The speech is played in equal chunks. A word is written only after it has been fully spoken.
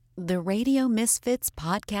The Radio Misfits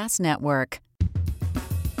Podcast Network.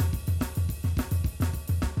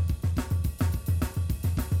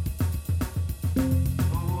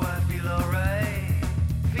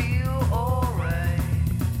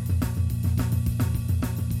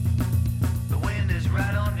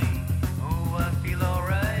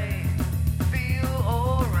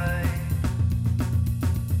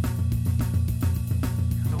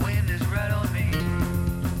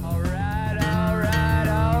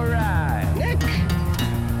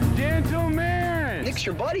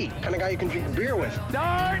 Your buddy, kind of guy you can drink a beer with.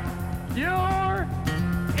 Start your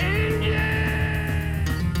engine!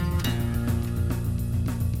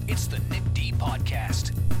 It's the Nick D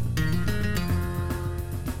Podcast.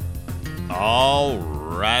 All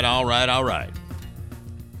right.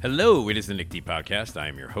 Hello, it is the Nick D Podcast. I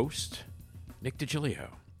am your host, Nick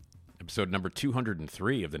DiGilio. Episode number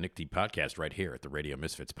 203 of the Nick D Podcast right here at the Radio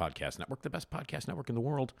Misfits Podcast Network, the best podcast network in the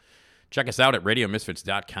world. Check us out at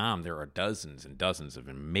radiomisfits.com. There are dozens and dozens of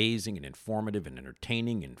amazing and informative and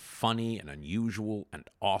entertaining and funny and unusual and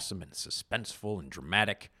awesome and suspenseful and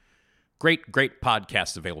dramatic, great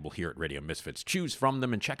podcasts available here at Radio Misfits. Choose from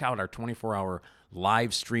them and check out our 24-hour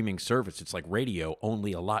live streaming service. It's like radio,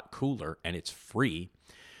 only a lot cooler, and it's free.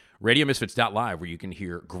 RadioMisfits.live, where you can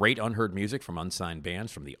hear great unheard music from unsigned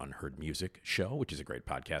bands from the Unheard Music Show, which is a great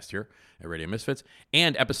podcast here at Radio Misfits,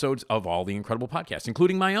 and episodes of all the incredible podcasts,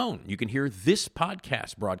 including my own. You can hear this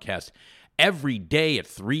podcast broadcast every day at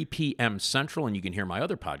 3 p.m. Central, and you can hear my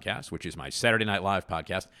other podcast, which is my Saturday Night Live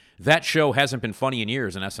podcast. That show hasn't been funny in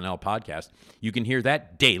years, an SNL podcast. You can hear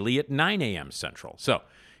that daily at 9 a.m. Central. So,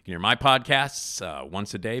 you can hear my podcasts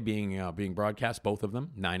once a day being broadcast, both of them,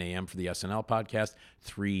 9 a.m. for the SNL podcast,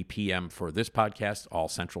 3 p.m. for this podcast, all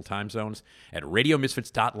central time zones, at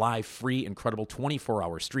RadioMisfits.live, free, incredible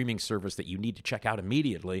 24-hour streaming service that you need to check out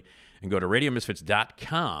immediately, and go to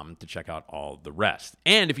RadioMisfits.com to check out all the rest.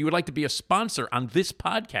 And if you would like to be a sponsor on this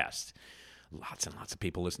podcast, lots and lots of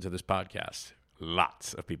people listen to this podcast.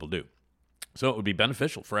 Lots of people do. So it would be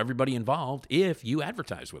beneficial for everybody involved if you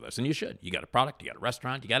advertise with us, and you should. You got a product, you got a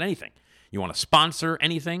restaurant, you got anything. You want to sponsor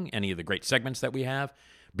anything, any of the great segments that we have,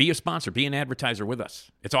 be a sponsor, be an advertiser with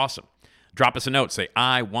us. It's awesome. Drop us a note, say,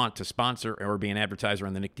 I want to sponsor or be an advertiser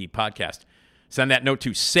on the Nick D Podcast. Send that note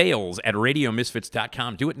to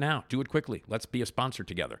sales@radiomisfits.com. Do it now. Do it quickly. Let's be a sponsor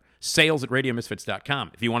together.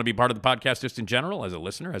 Sales@radiomisfits.com. If you want to be part of the podcast just in general, as a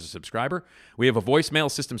listener, as a subscriber, we have a voicemail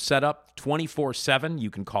system set up 24/7. You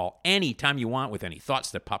can call anytime you want with any thoughts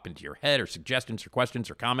that pop into your head or suggestions or questions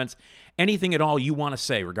or comments. Anything at all you want to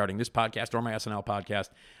say regarding this podcast or my SNL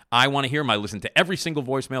podcast, I want to hear them. I listen to every single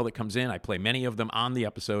voicemail that comes in. I play many of them on the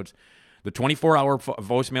episodes. The 24-hour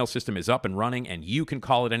voicemail system is up and running, and you can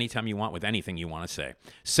call it anytime you want with anything you want to say.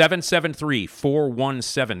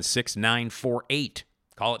 773-417-6948.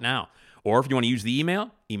 Call it now. Or if you want to use the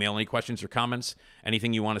email any questions or comments,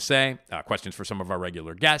 anything you want to say, questions for some of our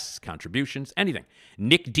regular guests, contributions, anything.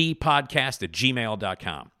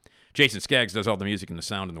 nickdpodcast@gmail.com. Jason Skaggs does all the music and the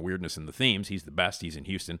sound and the weirdness and the themes. He's the best. He's in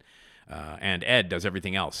Houston. And Ed does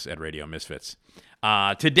everything else at Radio Misfits.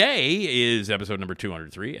 Today is episode number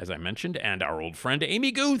 203, as I mentioned, and our old friend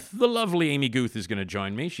Amy Guth, the lovely Amy Guth, is going to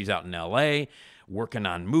join me. She's out in L.A., working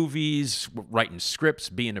on movies, writing scripts,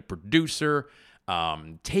 being a producer,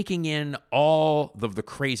 taking in all of the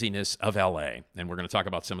craziness of L.A., and we're going to talk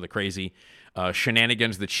about some of the crazy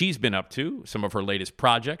shenanigans that she's been up to, some of her latest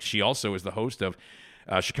projects. She also is the host of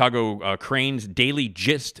Crain's Daily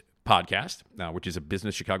Gist podcast, which is a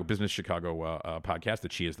Chicago podcast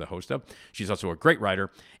that she is the host of. She's also a great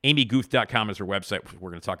writer. AmyGuth.com is her website.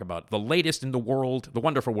 We're going to talk about the latest in the world, the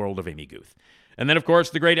wonderful world of Amy Guth. And then, of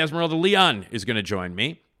course, the great Esmeralda Leon is going to join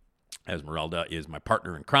me. Esmeralda is my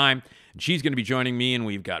partner in crime, and she's going to be joining me, and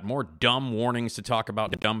we've got more dumb warnings to talk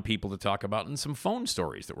about, dumb people to talk about, and some phone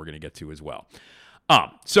stories that we're going to get to as well.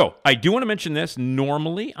 So I do want to mention this.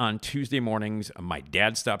 Normally on Tuesday mornings, my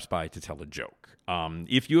dad stops by to tell a joke.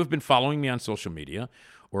 If you have been following me on social media,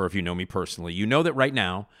 or if you know me personally, you know that right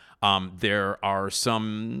now there are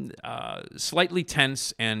some slightly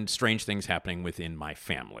tense and strange things happening within my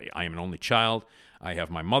family. I am an only child. I have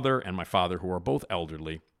my mother and my father who are both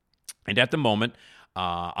elderly. And at the moment,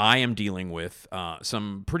 I am dealing with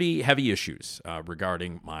some pretty heavy issues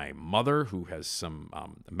regarding my mother, who has some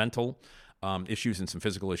mental issues and some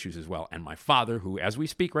physical issues as well, and my father, who, as we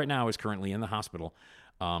speak right now, is currently in the hospital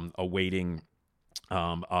awaiting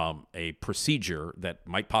a procedure that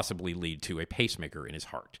might possibly lead to a pacemaker in his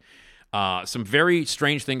heart. Some very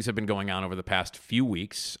strange things have been going on over the past few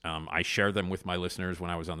weeks. I share them with my listeners when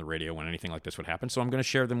I was on the radio when anything like this would happen, so I'm going to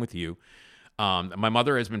share them with you. My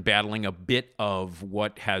mother has been battling a bit of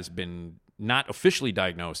what has been not officially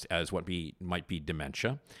diagnosed as what might be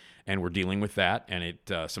dementia, and we're dealing with that, and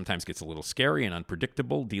it sometimes gets a little scary and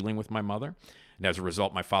unpredictable dealing with my mother. And as a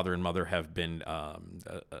result, my father and mother have been,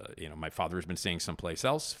 my father has been staying someplace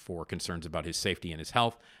else for concerns about his safety and his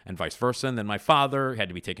health, and vice versa. And then my father had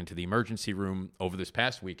to be taken to the emergency room over this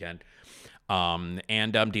past weekend.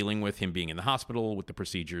 And I'm dealing with him being in the hospital with the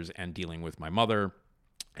procedures and dealing with my mother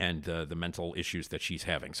and the mental issues that she's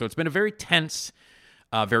having. So it's been a very tense,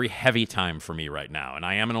 very heavy time for me right now. And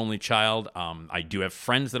I am an only child. I do have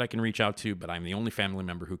friends that I can reach out to, but I'm the only family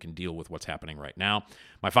member who can deal with what's happening right now.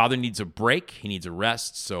 My father needs a break. He needs a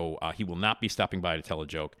rest, so he will not be stopping by to tell a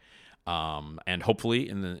joke. And hopefully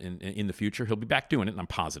in the future, he'll be back doing it, and I'm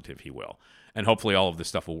positive he will. And hopefully all of this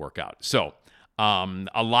stuff will work out. So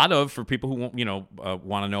a lot of, for people who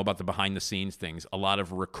want to know about the behind the scenes things, a lot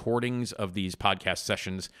of recordings of these podcast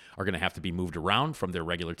sessions are going to have to be moved around from their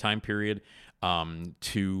regular time period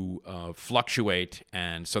to fluctuate,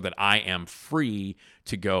 and so that I am free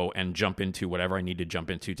to go and jump into whatever I need to jump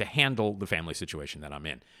into to handle the family situation that I'm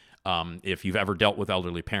in. If you've ever dealt with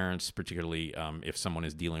elderly parents, particularly if someone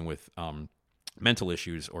is dealing with mental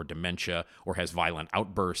issues or dementia or has violent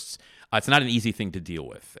outbursts, it's not an easy thing to deal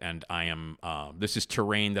with. And I am this is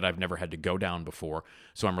terrain that I've never had to go down before,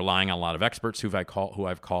 so I'm relying on a lot of experts who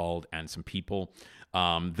I've called, and some people.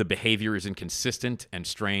 The behavior is inconsistent and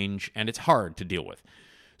strange, and it's hard to deal with.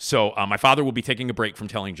 So my father will be taking a break from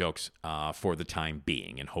telling jokes for the time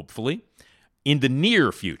being, and hopefully in the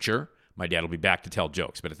near future, my dad will be back to tell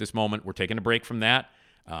jokes. But at this moment, we're taking a break from that.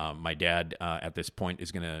 My dad, at this point,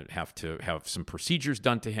 is going to have some procedures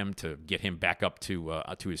done to him to get him back up to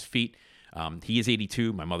his feet. He is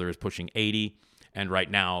 82. My mother is pushing 80. And right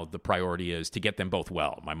now, the priority is to get them both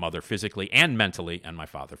well, my mother physically and mentally, and my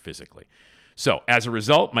father physically. So as a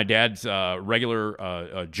result, my dad's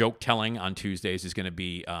regular joke telling on Tuesdays is going to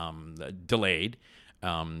be delayed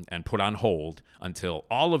and put on hold until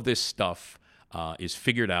all of this stuff is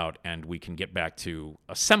figured out and we can get back to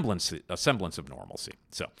a semblance of normalcy.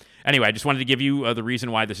 So anyway, I just wanted to give you the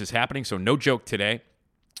reason why this is happening. So no joke today,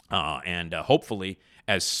 and hopefully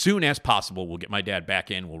as soon as possible, we'll get my dad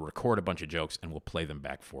back in, we'll record a bunch of jokes, and we'll play them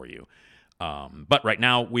back for you. But right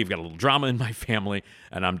now, we've got a little drama in my family,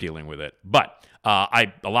 and I'm dealing with it. But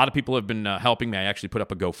a lot of people have been helping me. I actually put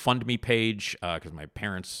up a GoFundMe page because my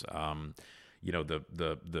parents,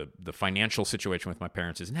 the financial situation with my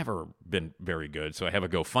parents has never been very good. So I have a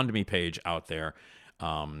GoFundMe page out there.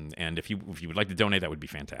 And if you would like to donate, that would be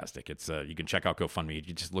fantastic. It's you can check out GoFundMe.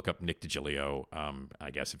 You just look up Nick DiGilio. I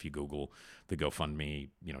guess if you Google the GoFundMe,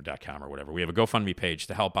 .com or whatever, we have a GoFundMe page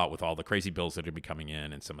to help out with all the crazy bills that are be coming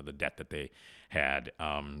in and some of the debt that they had.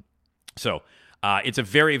 So it's a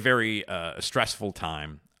very, very stressful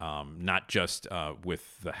time. Not just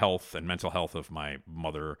with the health and mental health of my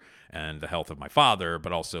mother and the health of my father,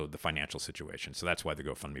 but also the financial situation. So that's why the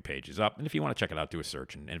GoFundMe page is up. And if you want to check it out, do a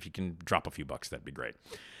search. And if you can drop a few bucks, that'd be great.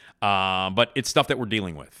 But it's stuff that we're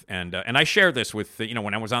dealing with. And I share this with,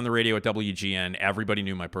 when I was on the radio at WGN, everybody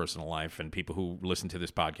knew my personal life. And people who listen to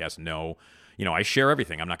this podcast know, I share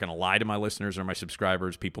everything. I'm not going to lie to my listeners or my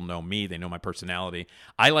subscribers. People know me. They know my personality.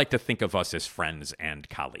 I like to think of us as friends and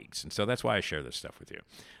colleagues. And so that's why I share this stuff with you.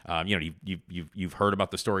 You've heard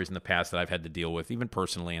about the stories in the past that I've had to deal with, even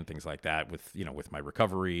personally and things like that, with my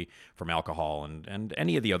recovery from alcohol and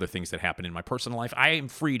any of the other things that happen in my personal life. I am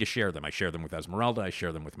free to share them. I share them with Esmeralda. I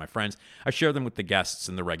share them with my friends. I share them with the guests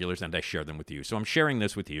and the regulars, and I share them with you. So I'm sharing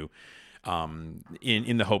this with you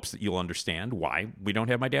in the hopes that you'll understand why we don't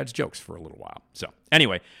have my dad's jokes for a little while. So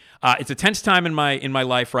anyway, it's a tense time in my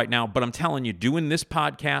life right now, but I'm telling you, doing this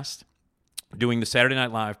podcast, doing the Saturday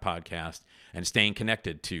Night Live podcast, and staying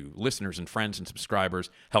connected to listeners and friends and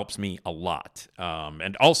subscribers helps me a lot.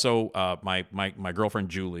 And also, my girlfriend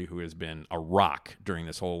Julie, who has been a rock during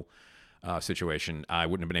this whole situation, I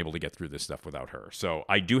wouldn't have been able to get through this stuff without her. So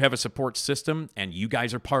I do have a support system, and you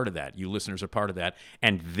guys are part of that. You listeners are part of that.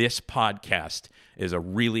 And this podcast is a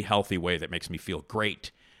really healthy way that makes me feel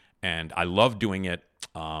great. And I love doing it.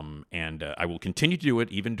 And I will continue to do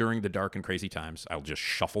it even during the dark and crazy times. I'll just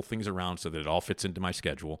shuffle things around so that it all fits into my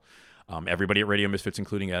schedule. Everybody at Radio Misfits,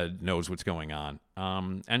 including Ed, knows what's going on.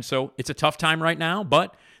 And so it's a tough time right now,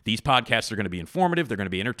 but these podcasts are going to be informative. They're going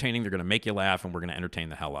to be entertaining. They're going to make you laugh, and we're going to entertain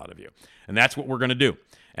the hell out of you. And that's what we're going to do.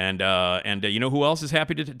 And you know who else is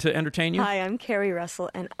happy to entertain you? Hi, I'm Carrie Russell,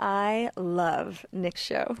 and I love Nick's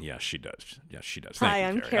show. Yes, she does. Thank Hi, you,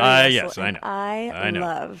 I'm Carrie. Russell, Yes, I know. And I know.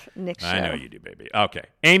 love Nick's show. I know you do, baby. Okay.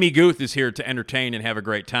 Amy Guth is here to entertain and have a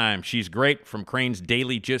great time. She's great from Crain's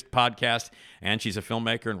Daily Gist podcast, and she's a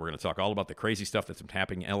filmmaker, and we're going to talk all about the crazy stuff that's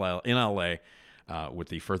happening in LA. with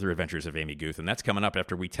the further adventures of Amy Guth. And that's coming up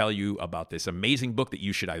after we tell you about this amazing book that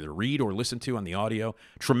you should either read or listen to on the audio.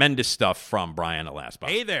 Tremendous stuff from Brian Alaspa.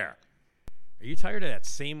 Hey there. Are you tired of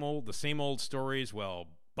the same old stories? Well,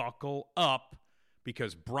 buckle up,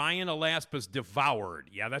 because Brian Alaspa's Devoured.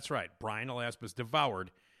 Yeah, that's right. Brian Alaspa's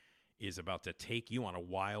Devoured is about to take you on a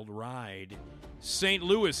wild ride. St.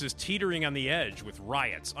 Louis is teetering on the edge with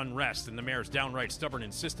riots, unrest, and the mayor's downright stubborn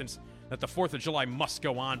insistence that the 4th of July must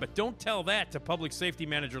go on. But don't tell that to public safety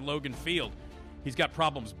manager Logan Field. He's got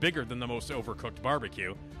problems bigger than the most overcooked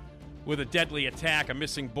barbecue. With a deadly attack, a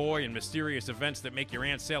missing boy, and mysterious events that make your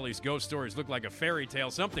Aunt Sally's ghost stories look like a fairy tale,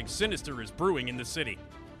 something sinister is brewing in the city.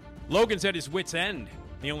 Logan's at his wit's end.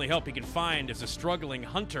 The only help he can find is a struggling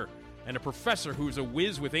hunter and a professor who's a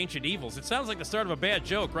whiz with ancient evils. It sounds like the start of a bad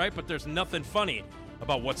joke, right? But there's nothing funny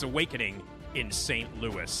about what's awakening in St.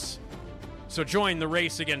 Louis. So join the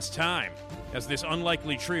race against time as this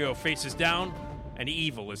unlikely trio faces down an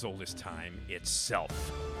evil as old as time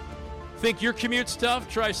itself. Think your commute's tough?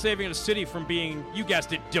 Try saving a city from being, you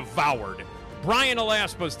guessed it, devoured. Brian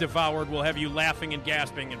Alaspa's Devoured will have you laughing and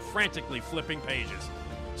gasping and frantically flipping pages.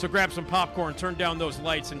 So grab some popcorn, turn down those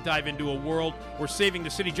lights, and dive into a world where saving the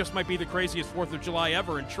city just might be the craziest 4th of July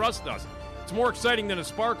ever. And trust us, it's more exciting than a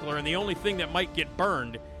sparkler, and the only thing that might get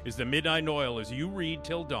burned is the midnight oil as you read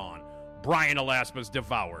till dawn. Brian Alaspa's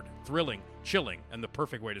Devoured. Thrilling, chilling, and the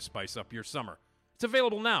perfect way to spice up your summer. It's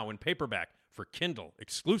available now in paperback for Kindle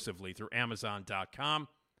exclusively through Amazon.com.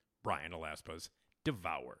 Brian Alaspa's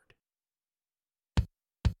Devoured.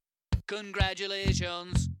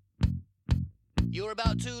 Congratulations. You're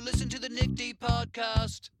about to listen to the Nick D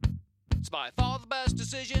podcast. It's by far the best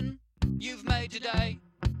decision you've made today.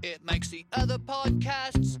 It makes the other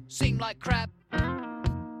podcasts seem like crap.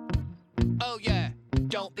 Oh yeah,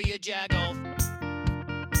 don't be a jagoff.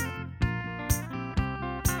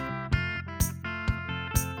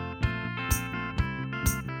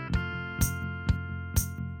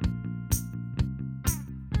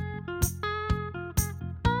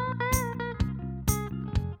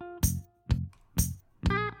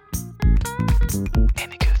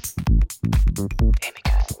 Amy Guth. Amy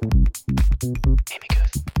Guth. Amy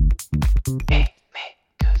Guth. Amy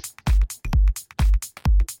Guth.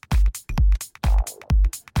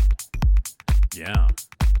 Yeah.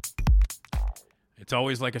 It's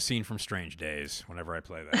always like a scene from Strange Days whenever I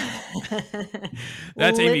play that.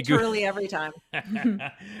 That's Amy Guth. Literally every time.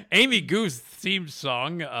 Amy Guth's theme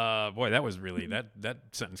song. Boy, that was really, that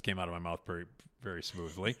sentence came out of my mouth very, very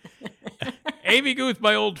smoothly. Amy Guth,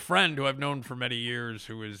 my old friend who I've known for many years,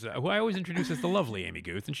 who I always introduce as the lovely Amy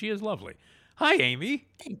Guth, and she is lovely. Hi, Amy.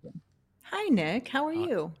 Thank you. Hi, Nick. How are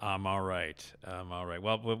you? I'm all right.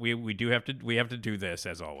 Well, we have to do this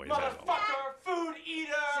as always. Motherfucker, food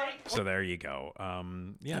eater! So there you go.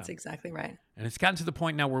 Yeah. That's exactly right. And it's gotten to the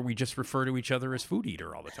point now where we just refer to each other as food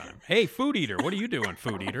eater all the time. Hey, food eater, what are you doing,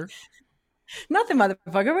 food eater? Nothing,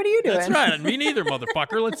 motherfucker. What are you doing? That's right. Me neither,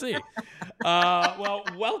 motherfucker. Let's see. Well,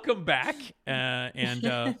 welcome back. And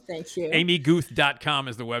Thank you. AmyGuth.com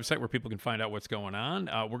is the website where people can find out what's going on.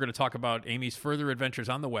 We're going to talk about Amy's further adventures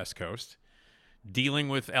on the West Coast, dealing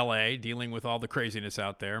with LA, dealing with all the craziness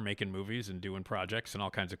out there, making movies and doing projects and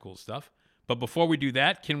all kinds of cool stuff. But before we do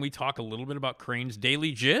that, can we talk a little bit about Crain's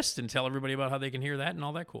Daily Gist and tell everybody about how they can hear that and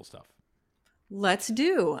all that cool stuff? Let's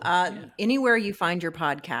do. Anywhere you find your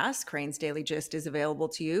podcast, Crain's Daily Gist is available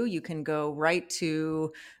to you. You can go right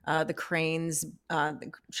to the Crain's,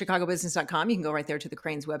 chicagobusiness.com. You can go right there to the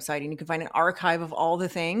Crain's website, and you can find an archive of all the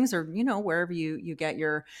things, or, wherever you get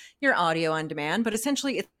your audio on demand. But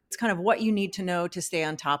essentially, it's kind of what you need to know to stay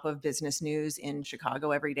on top of business news in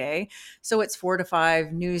Chicago every day. So it's 4 to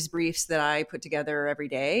 5 news briefs that I put together every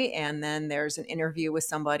day. And then there's an interview with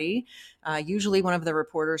somebody, usually one of the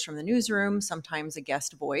reporters from the newsroom, sometimes a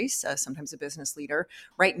guest voice, sometimes a business leader.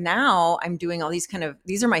 Right now, I'm doing all these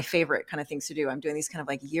these are my favorite kind of things to do. I'm doing these kind of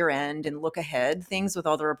like year end and look ahead things with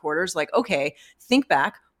all the reporters. Like, okay, think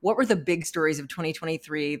back. What were the big stories of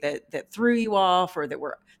 2023 that threw you off, or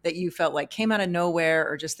that you felt like came out of nowhere,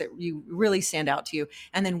 or just that you really stand out to you?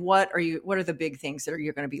 And then what are the big things that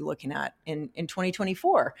you're going to be looking at in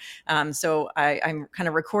 2024? So I'm kind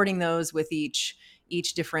of recording those with each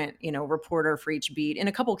different, reporter for each beat. In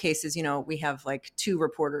a couple cases, we have like 2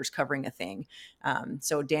 reporters covering a thing.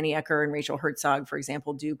 So Danny Ecker and Rachel Herzog, for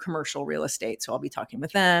example, do commercial real estate. So I'll be talking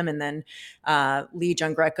with them. And then Lee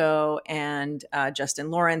Giangreco and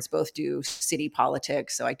Justin Lawrence both do city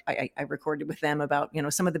politics. So I recorded with them about,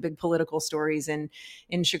 some of the big political stories in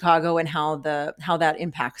Chicago and how that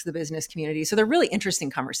impacts the business community. So they're really interesting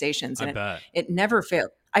conversations. And it never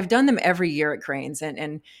fails. I've done them every year at Crain's,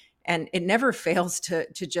 and it never fails to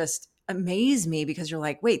just amaze me because you're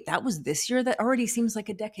like, wait, that was this year? That already seems like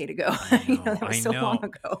a decade ago. That was so long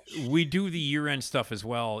ago. We do the year-end stuff as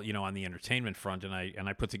well, on the entertainment front, and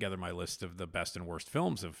I put together my list of the best and worst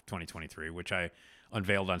films of 2023, which I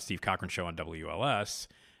unveiled on Steve Cochran's show on WLS.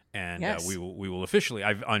 And Yes. we will officially,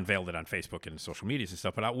 I've unveiled it on Facebook and social medias and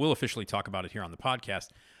stuff, but I will officially talk about it here on the podcast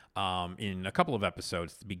in a couple of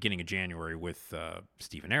episodes at the beginning of January with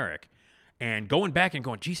Steve and Eric. And going back and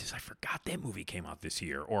going, Jesus, I forgot that movie came out this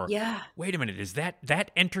year. Or, wait a minute, is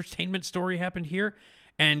that entertainment story happened here?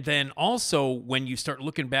 And then also when you start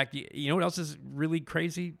looking back, you know what else is really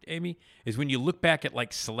crazy, Amy? Is when you look back at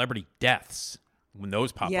like celebrity deaths, when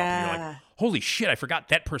those pop up, and you're like, holy shit, I forgot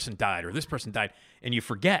that person died or this person died. And you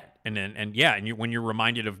forget. And then, when you're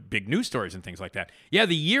reminded of big news stories and things like that. Yeah,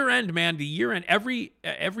 the year end, man, every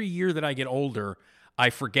year that I get older, I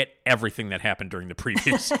forget everything that happened during the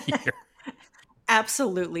previous year.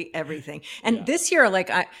 Absolutely everything. And this year,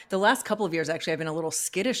 the last couple of years, actually, I've been a little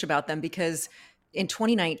skittish about them because in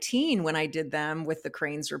 2019, when I did them with the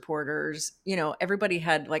Crain's reporters, everybody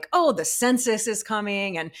had like, oh, the census is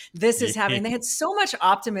coming and this is happening. They had so much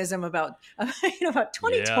optimism about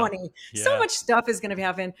 2020. Yeah. So much stuff is going to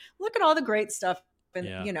happen. Look at all the great stuff. And,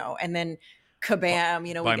 and then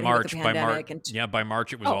kabam, by March, the pandemic. By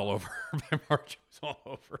March, it was all over. By March, it was all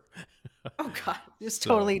over. Oh God, just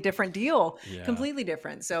totally different deal, completely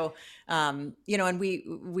different. So, and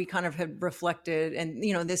we kind of had reflected, and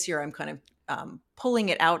this year I'm kind of pulling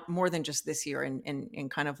it out more than just this year,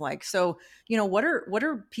 and kind of like, so what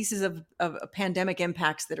are pieces of pandemic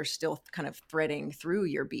impacts that are still kind of threading through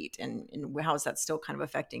your beat, and how is that still kind of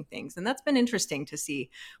affecting things? And that's been interesting to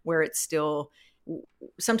see where it's still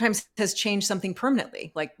sometimes has changed something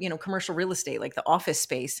permanently, like commercial real estate, like the office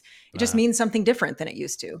space. It just means something different than it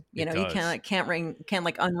used to. You can't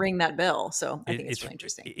unring that bell. So I think it's really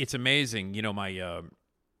interesting. It's amazing.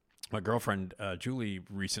 My girlfriend Julie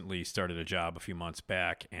recently started a job a few months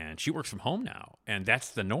back, and she works from home now, and that's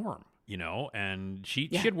the norm. And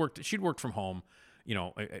she'd worked from home,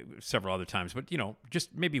 several other times, but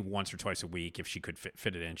just maybe once or twice a week if she could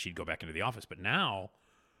fit it in, she'd go back into the office. But now,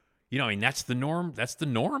 that's the norm. That's the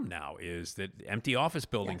norm now, is that empty office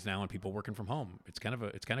buildings now and people working from home. It's kind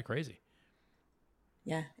of crazy.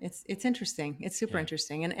 Yeah, it's interesting. It's super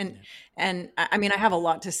interesting. And I mean, I have a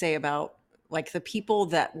lot to say about like the people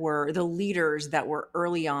that were the leaders that were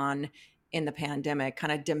early on in the pandemic,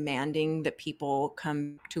 kind of demanding that people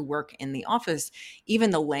come to work in the office.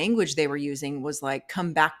 Even the language they were using was like,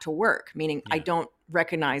 come back to work, meaning I don't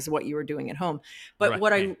recognize what you were doing at home. But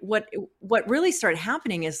what really started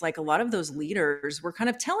happening is like a lot of those leaders were kind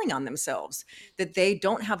of telling on themselves that they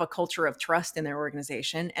don't have a culture of trust in their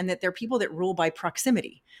organization, and that they're people that rule by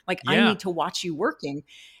proximity. Like, I need to watch you working.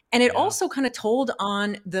 And it also kind of told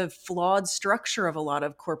on the flawed structure of a lot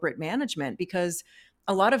of corporate management, because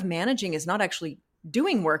a lot of managing is not actually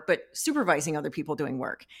doing work, but supervising other people doing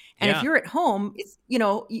work. And if you're at home, it's,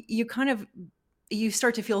 you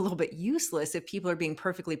start to feel a little bit useless if people are being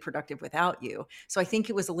perfectly productive without you. So I think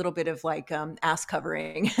it was a little bit of like ass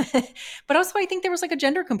covering, but also I think there was like a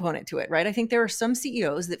gender component to it, right? I think there are some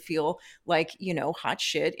CEOs that feel like, hot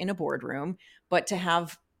shit in a boardroom, but to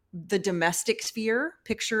have the domestic sphere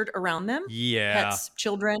pictured around them, pets,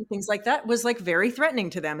 children, things like that, was like very threatening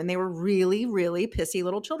to them. And they were really, really pissy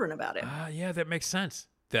little children about it. Yeah, that makes sense.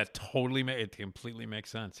 That it completely makes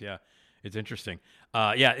sense. Yeah. It's interesting.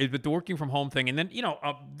 But the working from home thing. And then,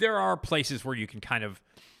 there are places where you can kind of,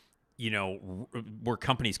 where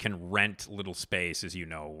companies can rent little space, as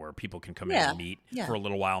where people can come in and meet for a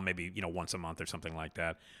little while, maybe, once a month or something like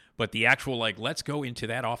that. But the actual, like, let's go into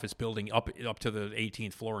that office building up to the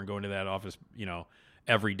 18th floor and go into that office,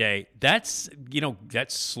 every day. That's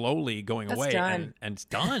slowly going away. Done. And it's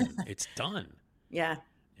done. It's done. Yeah,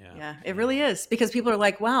 it really is. Because people are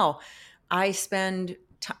like, wow, I spend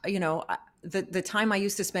the time I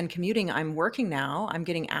used to spend commuting, I'm working now. I'm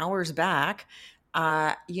getting hours back.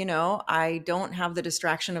 I don't have the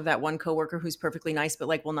distraction of that one coworker who's perfectly nice, but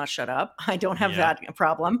like will not shut up. I don't have that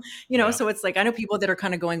problem, So it's like, I know people that are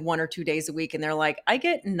kind of going 1 or 2 days a week, and they're like, I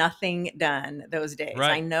get nothing done those days.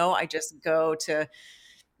 Right. I know I just go to,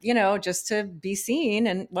 just to be seen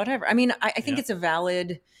and whatever. I mean, I think it's a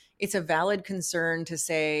valid concern to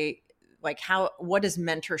say, like, what does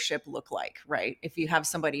mentorship look like, right? If you have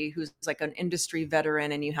somebody who's like an industry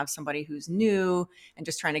veteran and you have somebody who's new and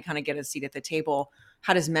just trying to kind of get a seat at the table,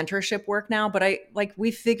 how does mentorship work now? But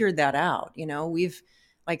we figured that out,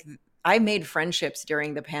 I made friendships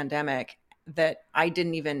during the pandemic that I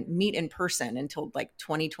didn't even meet in person until like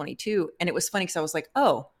 2022. And it was funny because I was like,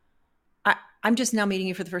 oh, I'm just now meeting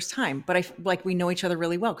you for the first time, but like we know each other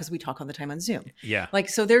really well because we talk all the time on Zoom. Yeah. Like,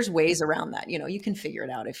 so there's ways around that. You can figure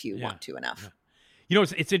it out if you want to enough. Yeah.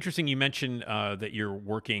 It's interesting. You mentioned that you're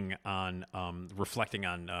working on reflecting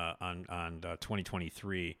on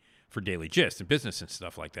 2023 for Daily Gist and business and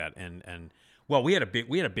stuff like that. And well, we had a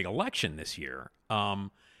big election this year.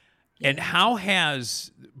 And how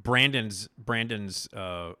has Brandon's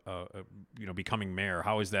becoming mayor?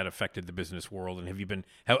 How has that affected the business world? And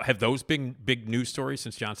have those big news stories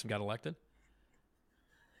since Johnson got elected?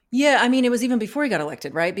 Yeah, I mean, it was even before he got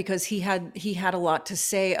elected, right? Because he had a lot to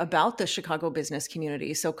say about the Chicago business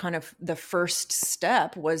community. So kind of the first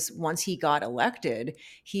step was once he got elected,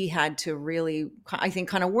 he had to really, I think,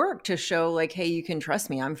 kind of work to show like, hey, you can trust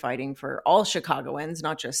me. I'm fighting for all Chicagoans,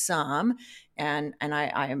 not just some. And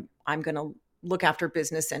I'm going to look after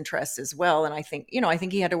business interests as well. And I think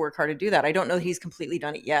he had to work hard to do that. I don't know that he's completely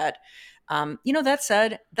done it yet. That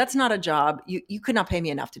said, that's not a job. You could not pay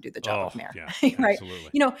me enough to do the job of mayor, right?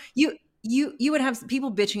 Absolutely. You would have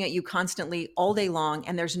people bitching at you constantly all day long,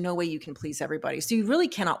 and there's no way you can please everybody. So you really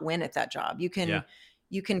cannot win at that job.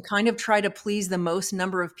 You can kind of try to please the most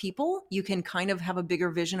number of people. You can kind of have a bigger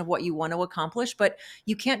vision of what you want to accomplish, but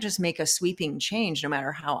you can't just make a sweeping change no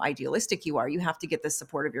matter how idealistic you are. You have to get the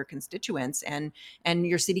support of your constituents and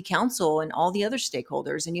your city council and all the other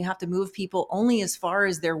stakeholders. And you have to move people only as far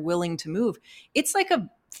as they're willing to move. It's like a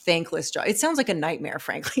thankless job. It sounds like a nightmare,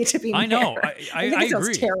 frankly, to be mayor. I know. I think it agree.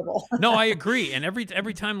 sounds terrible. No, I agree. And every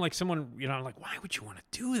time like someone, I'm like, why would you want to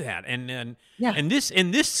do that? And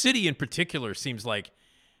this city in particular seems like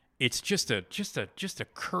it's just a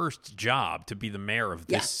cursed job to be the mayor of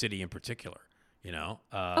this city in particular,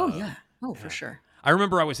 For sure. I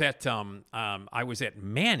remember I was at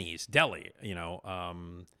Manny's Deli,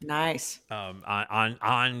 Nice.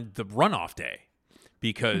 on the runoff day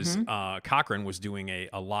because Cochrane was doing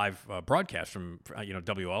a live broadcast from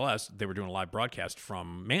WLS. They were doing a live broadcast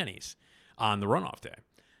from Manny's on the runoff day.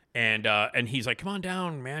 And he's like, come on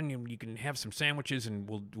down, man. You can have some sandwiches, and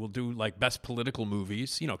we'll do like best political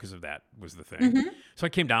movies, because of that was the thing. So I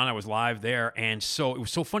came down. I was live there, and so it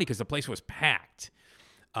was so funny because the place was packed,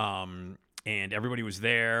 and everybody was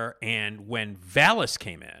there. And when Vallis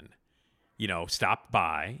came in, stopped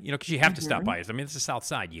by, because you have to stop by. I mean, it's the South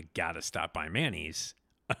Side. You got to stop by Manny's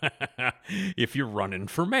if you're running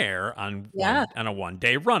for mayor on a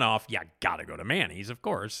one-day runoff. You got to go to Manny's, of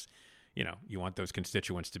course. You want those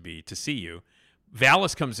constituents to see you.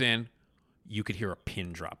 Vallis comes in, you could hear a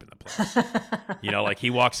pin drop in the place. Like he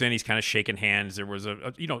walks in, he's kind of shaking hands. There was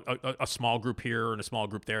a small group here and a small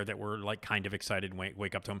group there that were like kind of excited and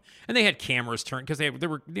wake up to him. And they had cameras turned because there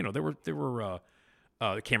were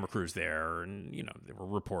camera crews there, and there were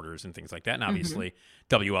reporters and things like that. And obviously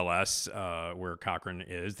WLS, where Cochrane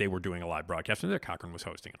is, they were doing a live broadcast, and there Cochrane was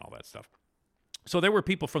hosting and all that stuff. So there were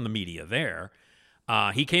people from the media there.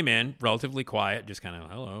 He came in relatively quiet, just kind of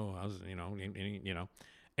hello, how's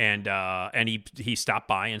and he stopped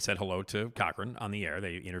by and said hello to Cochrane on the air.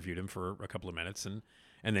 They interviewed him for a couple of minutes, and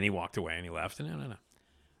then he walked away and he left. And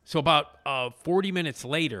So about 40 minutes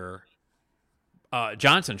later,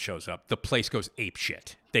 Johnson shows up. The place goes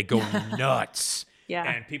apeshit. They go nuts. Yeah.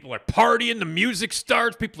 And people are partying. The music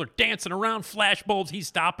starts. People are dancing around. Flashbulbs. He's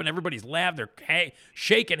stopping. Everybody's laughing. They're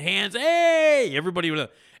shaking hands. Hey! Everybody would.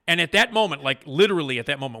 And at that moment, like literally at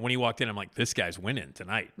that moment when he walked in, I'm like, this guy's winning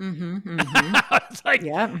tonight. It's like,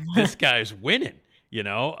 this guy's winning,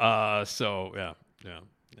 So, yeah.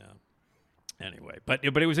 Anyway, but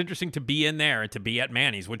it was interesting to be in there and to be at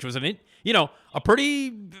Manny's, which was a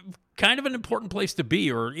pretty kind of an important place to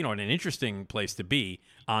be, or an interesting place to be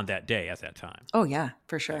on that day at that time. Oh yeah,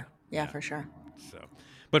 for sure. Yeah, for sure. So,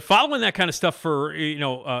 but following that kind of stuff for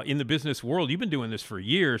in the business world, you've been doing this for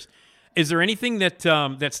years. Is there anything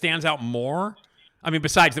that stands out more? I mean,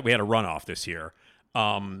 besides that we had a runoff this year,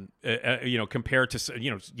 compared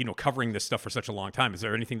to covering this stuff for such a long time. Is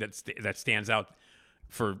there anything that stands out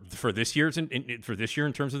for this year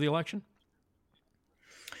in terms of the election?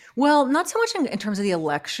 Well, not so much in terms of the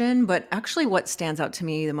election, but actually what stands out to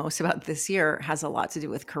me the most about this year has a lot to do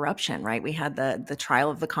with corruption, right? We had the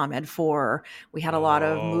trial of the ComEd 4. We had a lot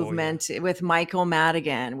of movement with Michael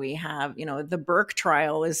Madigan. We have, the Burke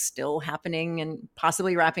trial is still happening and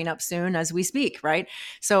possibly wrapping up soon as we speak, right?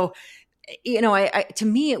 So, to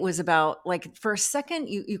me, it was about like for a second,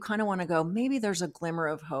 you kind of want to go, maybe there's a glimmer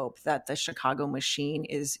of hope that the Chicago machine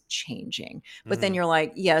is changing. But then you're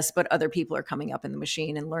like, yes, but other people are coming up in the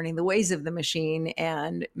machine and learning the ways of the machine.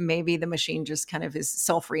 And maybe the machine just kind of is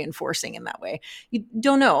self-reinforcing in that way. You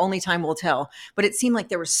don't know. Only time will tell. But it seemed like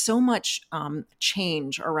there was so much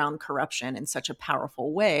change around corruption in such a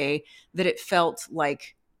powerful way that it felt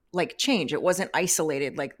like like change. It wasn't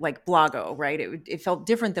isolated like Blago, right? It felt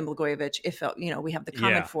different than Blagojevich. It felt, we have the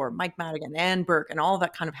comic for Mike Madigan and Burke and all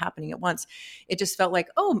that kind of happening at once. It just felt like,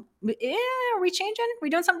 oh, yeah, are we changing? Are we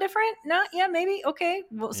doing something different? No, yeah, maybe. Okay.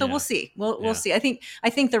 Well, so we'll see. We'll see. I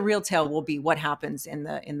think the real tell will be what happens in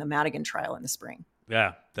the Madigan trial in the spring.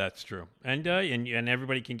 Yeah, that's true. And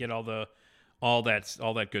everybody can get all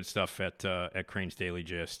that good stuff at Crain's Daily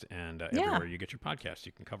Gist and everywhere you get your podcast.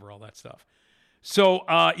 You can cover all that stuff. So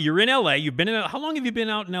you're in LA. You've been how long have you been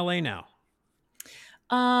out in LA now?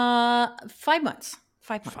 5 months.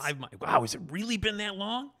 5 months. 5 months. Wow, has it really been that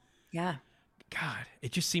long? Yeah. God,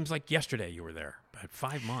 it just seems like yesterday you were there. But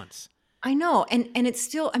 5 months. I know, and it's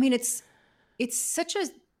still. I mean, it's such a.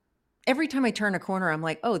 Every time I turn a corner, I'm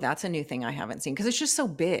like, oh, that's a new thing I haven't seen, because it's just so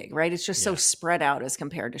big, right? It's just so spread out as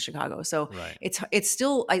compared to Chicago. So it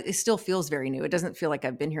still feels very new. It doesn't feel like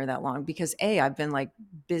I've been here that long because I've been like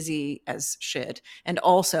busy as shit, and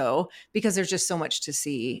also because there's just so much to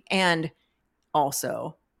see, and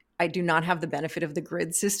also I do not have the benefit of the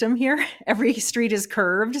grid system here. Every street is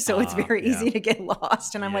curved, so it's very easy to get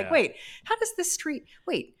lost. And I'm like, wait, how does this street?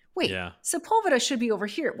 Wait, Sepulveda should be over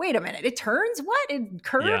here. Wait a minute. It turns? What? It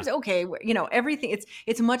curves? Yeah. Okay. Everything.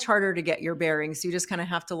 It's much harder to get your bearings. So you just kind of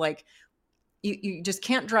have to like, you just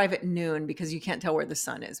can't drive at noon because you can't tell where the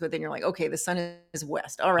sun is. But then you're like, okay, the sun is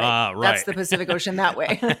west. All right. That's the Pacific Ocean that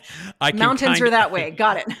way. Mountains are that way.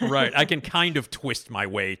 Got it. Right. I can kind of twist my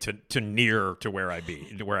way to near to where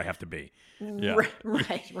I have to be. Yeah.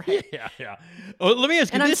 Right. Yeah. Oh, let me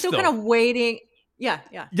ask you and this, I'm still kind of waiting. Yeah.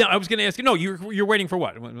 Yeah, I was going to ask you. No, you're waiting for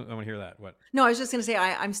what? I want to hear that. What? No, I was just going to say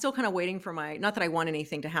I'm still kind of waiting for not that I want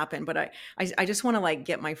anything to happen, but I just want to like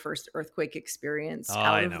get my first earthquake experience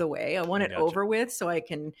out of the way. I want it over with so I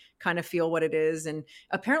can kind of feel what it is. And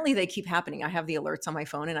apparently they keep happening. I have the alerts on my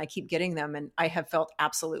phone and I keep getting them, and I have felt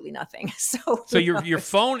absolutely nothing. So your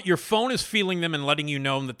phone is feeling them and letting you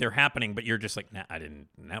know that they're happening, but you're just like, nah,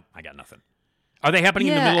 I got nothing. Are they happening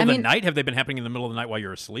in the middle of the night? Have they been happening in the middle of the night while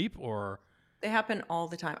you're asleep, or? They happen all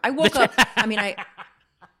the time. I woke up.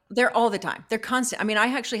 They're all the time. They're constant. I mean,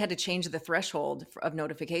 I actually had to change the threshold of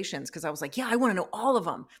notifications because I was like, I want to know all of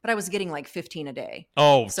them. But I was getting like 15 a day.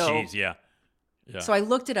 Oh, geez, yeah. So I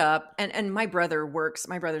looked it up, and my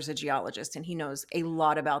brother's a geologist, and he knows a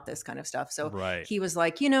lot about this kind of stuff. So he was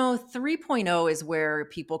like, 3.0 is where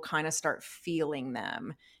people kind of start feeling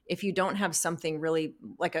them. If you don't have something really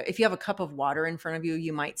if you have a cup of water in front of you,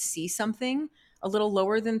 you might see something a little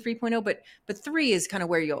lower than 3.0, but 3 is kind of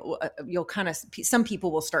where you'll kind of, some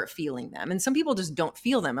people will start feeling them, and some people just don't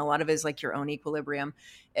feel them. A lot of it is like your own equilibrium.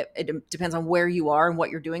 It depends on where you are and what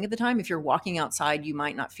you're doing at the time. If you're walking outside, you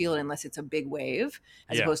might not feel it unless it's a big wave,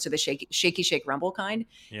 as opposed to the shaky shake rumble kind.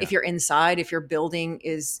 Yeah. If you're inside, if your building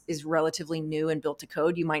is relatively new and built to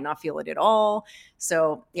code, you might not feel it at all.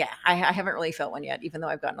 So I haven't really felt one yet, even though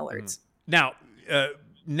I've gotten alerts.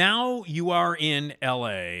 Now you are in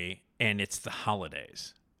LA. And it's the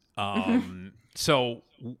holidays. So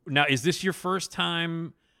now, is this your first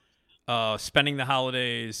time spending the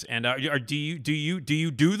holidays? And do you do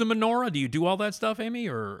the menorah? Do you do all that stuff, Amy?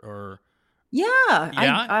 Or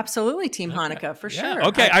I absolutely team Hanukkah for sure.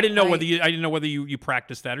 Okay, I didn't know whether you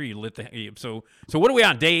practiced that or you lit the. So what are we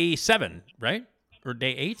on, day 7, right, or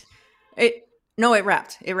day 8? No, it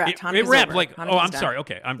wrapped. It wrapped. It wrapped. Over. I'm sorry.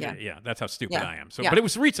 Okay, that's how stupid I am. So, but it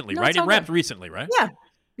was recently, right? It wrapped recently, right?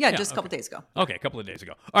 Yeah, just a couple days ago. Okay, a couple of days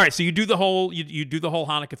ago. All right, so you do the whole you do the whole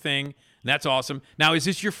Hanukkah thing. And that's awesome. Now, is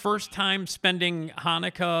this your first time spending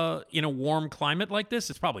Hanukkah in a warm climate like this?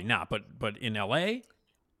 It's probably not, but in LA?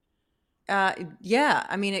 Yeah,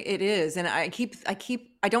 I mean it is, and I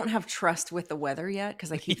don't have trust with the weather yet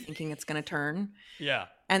because I keep thinking it's going to turn. Yeah,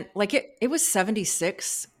 and it was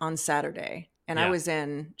 76 on Saturday, and I was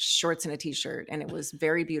in shorts and a t-shirt, and it was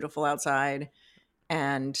very beautiful outside,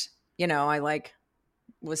 and I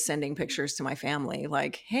was sending pictures to my family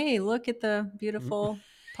like, hey, look at the beautiful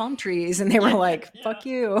palm trees. And they were like, fuck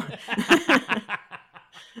you.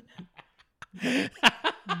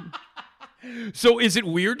 So is it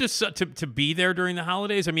weird to be there during the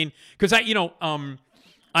holidays? I mean, because I don't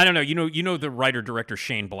know, the writer director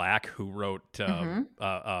Shane Black, who wrote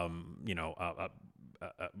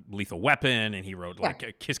Lethal Weapon, and he wrote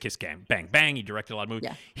Kiss Kiss Bang Bang. He directed a lot of movies.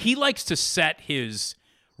 Yeah. He likes to set his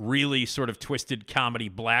really sort of twisted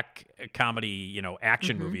black comedy,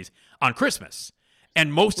 action movies on Christmas.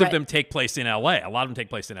 And most of them take place in LA. A lot of them take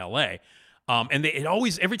place in LA. And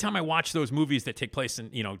every time I watch those movies that take place in,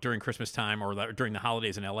 during Christmas time or during the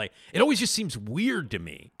holidays in LA, it always just seems weird to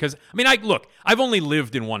me. Because, I've only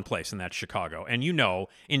lived in one place, and that's Chicago. And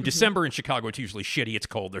in December in Chicago, it's usually shitty, it's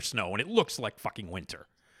cold, there's snow, and it looks like fucking winter.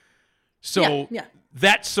 So Yeah.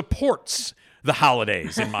 that supports the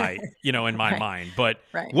holidays in my, in my Right. mind. But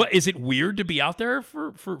Right. what is it weird to be out there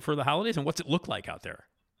for the holidays, and what's it look like out there?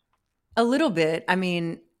 A little bit. I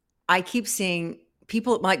mean, I keep seeing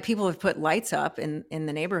people have put lights up in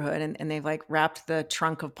the neighborhood, and they've like wrapped the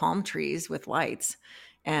trunk of palm trees with lights.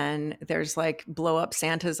 And there's like blow up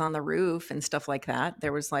Santas on the roof and stuff like that.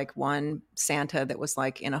 There was like one Santa that was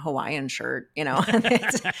like in a Hawaiian shirt, and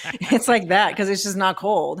it's like that because it's just not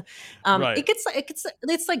cold. Right.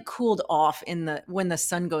 It's like cooled off when the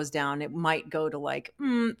sun goes down. It might go to like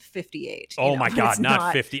 58. Oh my but God, it's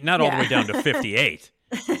not 50, not all the way down to 58.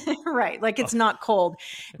 Right. Like it's not cold,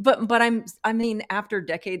 but I mean, after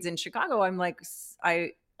decades in Chicago, I'm like,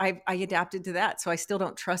 I adapted to that. So I still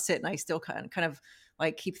don't trust it. And I still kind of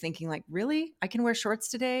like keep thinking like, really, I can wear shorts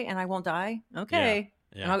today and I won't die. Okay.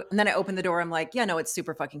 Yeah. And then I open the door. I'm like, yeah, no, it's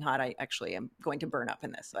super fucking hot. I actually am going to burn up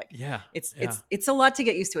in this. Like, it's a lot to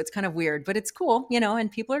get used to. It's kind of weird, but it's cool,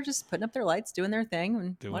 and people are just putting up their lights, doing their thing,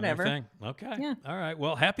 and Doing whatever. their thing. Okay. Yeah. All right.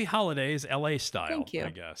 Well, happy holidays, LA style. Thank you. I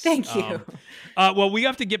guess. Thank you. Well, we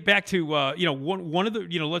have to get back to one of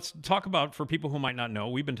the let's talk about, for people who might not know,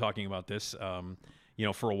 we've been talking about this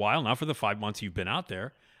for a while now, for the 5 months you've been out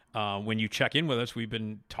there. When you check in with us, we've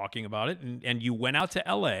been talking about it, and you went out to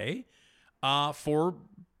LA for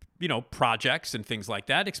projects and things like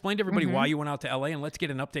that. Explain to everybody why you went out to LA, and let's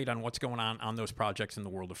get an update on what's going on those projects in the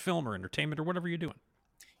world of film or entertainment or whatever you're doing.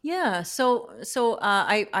 Yeah, so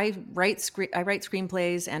I write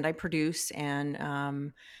screenplays and I produce,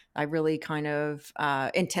 and I really kind of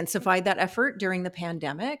intensified that effort during the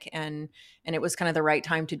pandemic, and it was kind of the right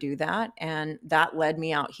time to do that, and that led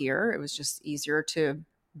me out here. It was just easier to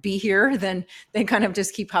be here than kind of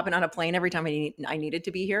just keep hopping on a plane every time I needed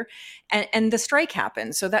to be here, and the strike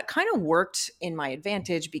happened, so that kind of worked in my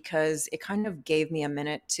advantage because it kind of gave me a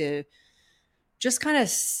minute to just kind of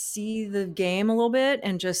see the game a little bit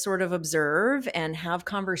and just sort of observe and have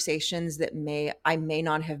conversations that I may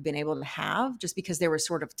not have been able to have just because there was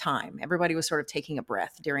sort of time. Everybody was sort of taking a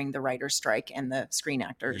breath during the writer's strike and the screen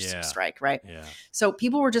actors strike, right? Yeah. So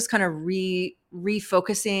people were just kind of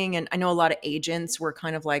refocusing. And I know a lot of agents were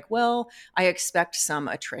kind of like, well, I expect some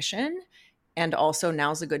attrition. And also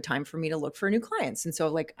now's a good time for me to look for new clients. And so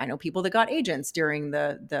like, I know people that got agents during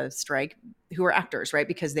the strike who were actors, right?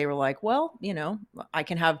 Because they were like, well, I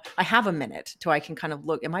have a minute to, I can kind of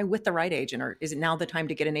look, am I with the right agent, or is it now the time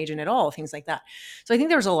to get an agent at all? Things like that. So I think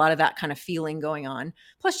there was a lot of that kind of feeling going on.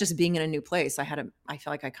 Plus just being in a new place, I feel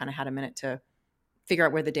like I kind of had a minute to figure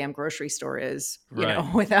out where the damn grocery store is,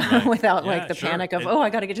 without like the panic of, I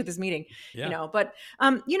got to get to this meeting, but,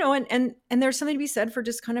 and there's something to be said for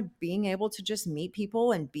just kind of being able to just meet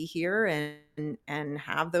people and be here and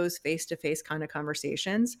have those face-to-face kind of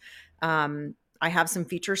conversations. I have some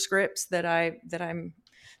feature scripts that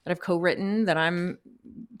I've co-written that I'm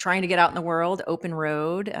trying to get out in the world. Open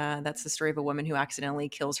Road. That's the story of a woman who accidentally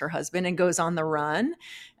kills her husband and goes on the run.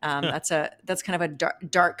 That's kind of a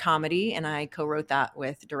dark comedy, and I co-wrote that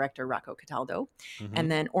with director Rocco Cataldo. Mm-hmm.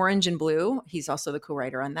 And then Orange and Blue. He's also the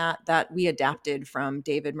co-writer on that. That we adapted from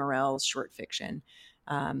David Morell's short fiction.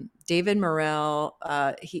 David Morell,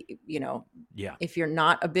 if you're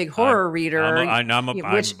not a big horror reader,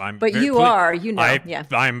 but you are,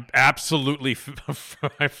 I'm absolutely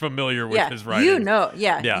familiar with his writing.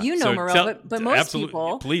 So Morell, but most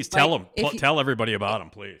people, please tell him, tell everybody about him,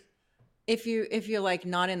 please. If you're like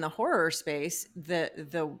not in the horror space,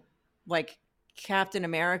 the like Captain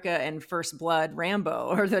America and First Blood Rambo,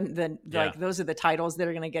 or like those are the titles that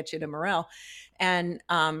are going to get you to Morell. And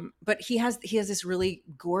but he has this really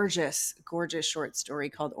gorgeous short story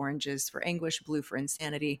called Oranges for Anguish, Blue for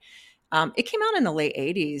Insanity. It came out in the late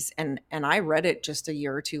 80s, and I read it just a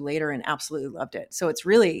year or two later and absolutely loved it. So it's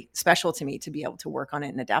really special to me to be able to work on it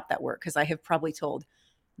and adapt that work, because I have probably told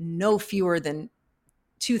no fewer than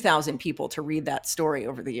 2,000 people to read that story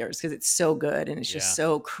over the years, because it's so good and it's just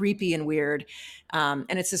so creepy and weird. And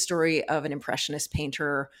it's a story of an impressionist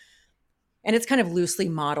painter, and it's kind of loosely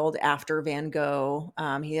modeled after Van Gogh.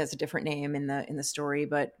 He has a different name in the story,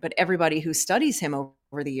 but everybody who studies him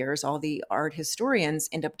over the years, all the art historians,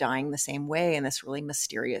 end up dying the same way, in this really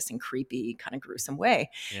mysterious and creepy, kind of gruesome way.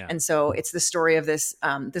 Yeah. And so it's the story of this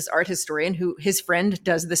art historian who his friend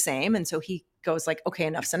does the same, and so he goes like, okay,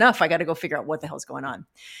 enough's enough. I got to go figure out what the hell's going on.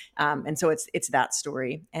 And so it's that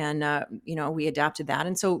story, and we adapted that,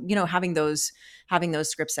 and so having those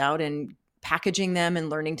scripts out and packaging them and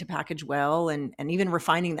learning to package well, and even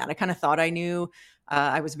refining that. I kind of thought I knew.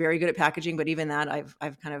 I was very good at packaging, but even that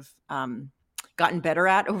I've kind of gotten better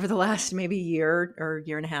at over the last maybe year or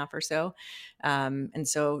year and a half or so. And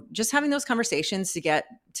so just having those conversations to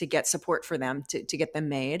get support for them, to get them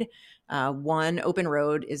made. One, Open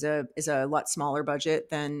Road is a lot smaller budget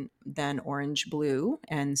than Orange Blue,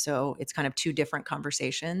 and so it's kind of two different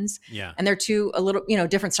conversations. Yeah, and they're two a little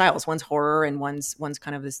different styles. One's horror, and one's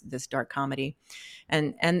kind of this dark comedy,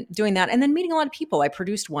 and doing that, and then meeting a lot of people. I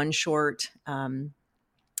produced one short, and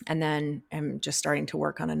then I'm just starting to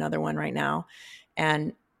work on another one right now,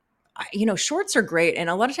 and shorts are great, and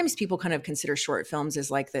a lot of times people kind of consider short films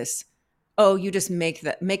as like this. Oh, you just make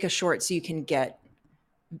a short so you can get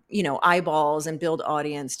eyeballs and build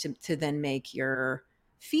audience to then make your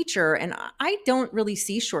feature. And I don't really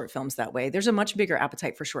see short films that way. There's a much bigger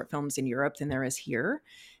appetite for short films in Europe than there is here.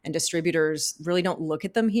 And distributors really don't look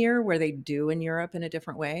at them here where they do in Europe in a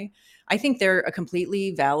different way. I think they're a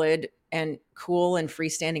completely valid and cool and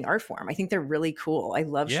freestanding art form. I think they're really cool. I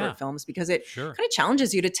love short films because it kind of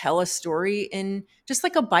challenges you to tell a story in just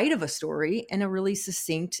like a bite of a story in a really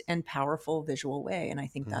succinct and powerful visual way. And I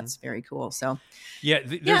think that's very cool. So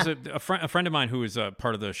there's a friend of mine who is a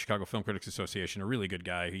part of the Chicago Film Critics Association, a really good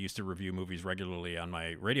guy who used to review movies regularly on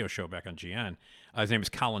my radio show back on GN. His name is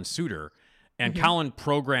Colin Suter. And Colin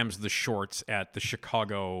programs the shorts at the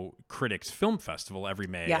Chicago Critics Film Festival every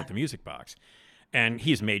May at the Music Box. And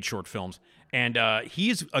he's made short films. And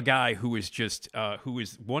he's a guy who is just who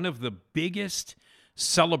is one of the biggest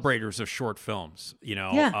celebrators of short films.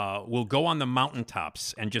 Will go on the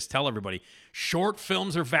mountaintops and just tell everybody, short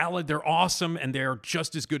films are valid, they're awesome, and they're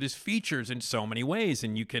just as good as features in so many ways.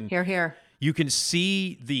 And you can Hear. You can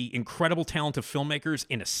see the incredible talent of filmmakers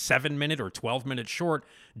in a 7-minute or 12-minute short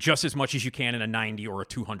just as much as you can in a 90 or a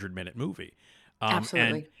 200-minute movie.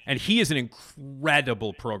 Absolutely. And he is an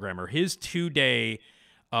incredible programmer. His 2-day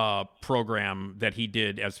program that he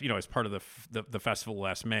did as part of the festival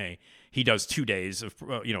last May, he does 2 days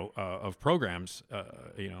of programs,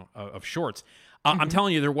 of shorts. I'm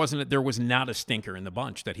telling you, there was not a stinker in the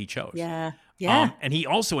bunch that he chose. Yeah. And he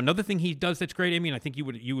also, another thing he does that's great, Amy, and I think you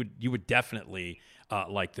would definitely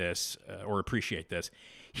like this or appreciate this.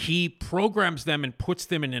 He programs them and puts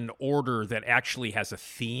them in an order that actually has a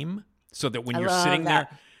theme, so that when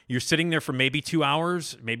you're sitting there for maybe 2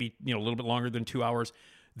 hours, maybe a little bit longer than 2 hours,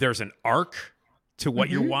 there's an arc to what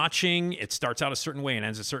you're watching. It starts out a certain way and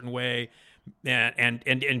ends a certain way.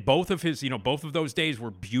 And both of his, both of those days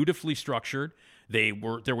were beautifully structured.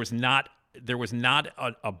 There was not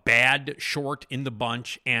a bad short in the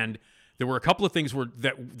bunch, and there were a couple of things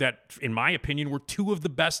that in my opinion were two of the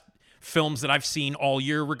best films that I've seen all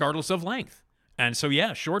year, regardless of length. And so,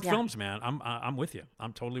 short films, man. I'm with you.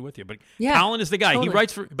 I'm totally with you. But Colin is the guy. Totally.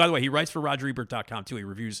 He writes for RogerEbert.com too. He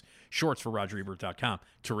reviews shorts for RogerEbert.com.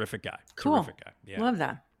 Terrific guy. Cool. Terrific guy. Yeah.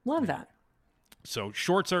 Love that. So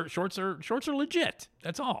shorts are legit.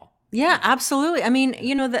 That's all. Yeah, absolutely. I mean,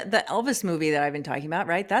 the Elvis movie that I've been talking about,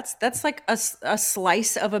 right? That's like a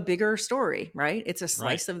slice of a bigger story, right? It's a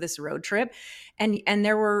slice of this road trip. And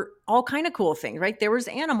there were all kind of cool things, right? There was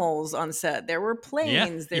animals on set. There were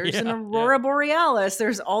planes. There's an Aurora Borealis.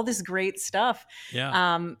 There's all this great stuff.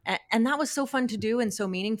 Yeah. And that was so fun to do and so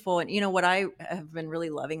meaningful. And what I have been really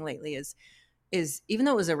loving lately is even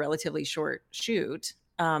though it was a relatively short shoot,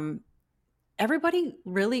 everybody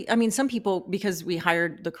really, some people, because we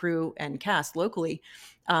hired the crew and cast locally,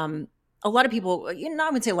 a lot of people, I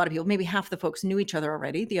would say a lot of people, maybe half the folks knew each other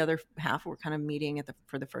already. The other half were kind of meeting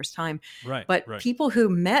for the first time. Right. But people who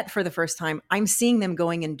met for the first time, I'm seeing them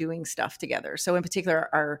going and doing stuff together. So in particular,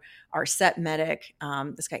 our set medic,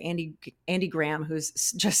 this guy, Andy Graham,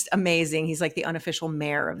 who's just amazing. He's like the unofficial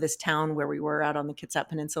mayor of this town where we were out on the Kitsap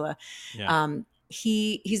Peninsula. Yeah.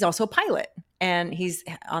 He's also a pilot, and he's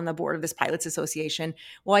on the board of this pilots association.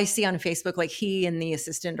 Well, I see on Facebook, like he and the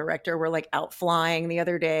assistant director were like out flying the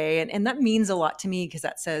other day. And that means a lot to me, because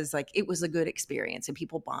that says like it was a good experience and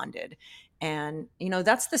people bonded. And,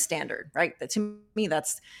 that's the standard, right? To me,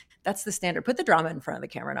 that's the standard. Put the drama in front of the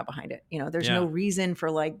camera, not behind it. There's no reason for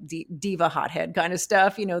like diva hothead kind of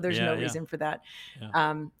stuff. There's no reason for that.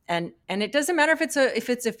 Yeah. And it doesn't matter if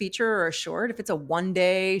it's a feature or a short, if it's a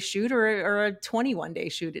 1-day shoot or a 21-day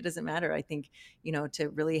shoot, it doesn't matter. I think, to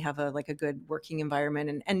really have a good working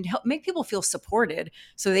environment and help make people feel supported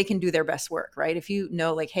so they can do their best work, right? If you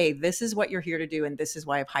know, like, hey, this is what you're here to do, and this is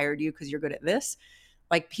why I've hired you, because you're good at this,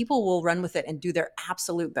 like people will run with it and do their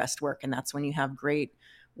absolute best work. And that's when you have great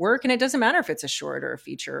work. And it doesn't matter if it's a short or a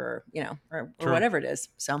feature or whatever it is.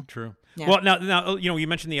 So true. Yeah. Well, now, you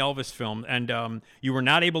mentioned the Elvis film, and you were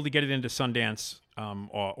not able to get it into Sundance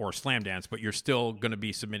or Slam Dance, but you're still going to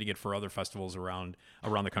be submitting it for other festivals around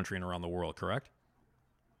the country and around the world, correct?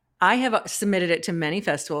 I have submitted it to many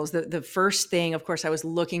festivals. The first thing, of course, I was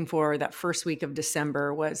looking for that first week of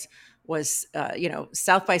December was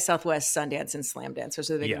South by Southwest, Sundance, and Slam Dance.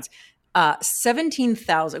 Those are the big ones.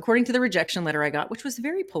 17,000, according to the rejection letter I got, which was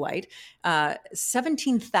very polite,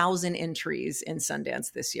 17,000 entries in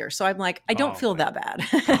Sundance this year. So I'm like, I don't feel that bad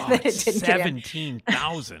that it didn't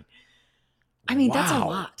 17,000. I mean, wow. That's a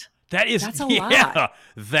lot. That's a lot.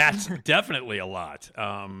 That's definitely a lot.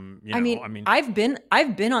 I've been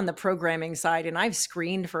on the programming side and I've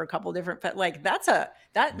screened for a couple different,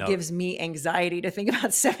 that gives me anxiety to think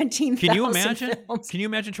about 17,000 Can you imagine? films. Can you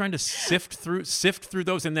imagine trying to sift through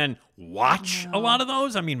those and then watch a lot of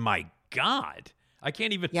those? I mean, my God, I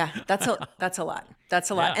can't even. Yeah, that's a lot. That's a lot.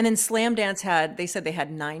 Yeah. And then Slam Dance they said they had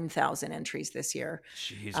 9,000 entries this year.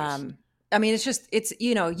 Jesus. I mean, it's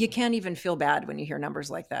you can't even feel bad when you hear numbers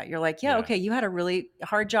like that. You're like, okay, you had a really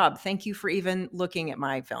hard job. Thank you for even looking at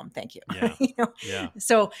my film. Thank you. Yeah.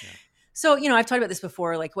 So, I've talked about this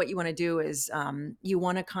before. Like, what you want to do is you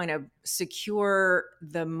want to kind of secure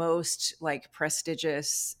the most like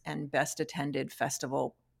prestigious and best attended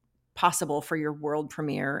festival possible for your world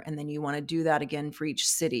premiere, and then you want to do that again for each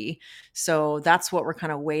city. So that's what we're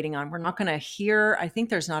kind of waiting on. We're not going to hear, I think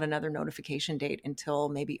there's not another notification date until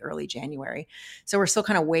maybe early January. So we're still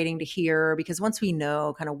kind of waiting to hear, because once we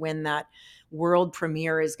know kind of when that world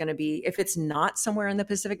premiere is going to be, if it's not somewhere in the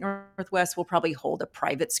Pacific Northwest, we'll probably hold a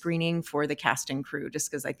private screening for the cast and crew, just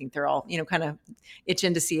because I think they're all, kind of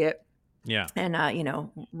itching to see it. Yeah. And,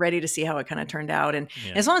 ready to see how it kind of turned out. And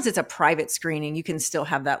as long as it's a private screening, you can still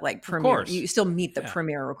have that like premiere. You still meet the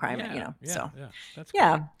premiere requirement, So that's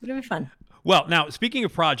cool. It'll be fun. Well, now, speaking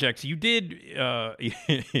of projects, you did,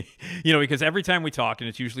 because every time we talk, and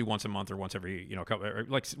it's usually once a month or once every,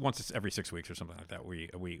 once every 6 weeks or something like that,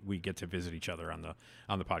 we get to visit each other on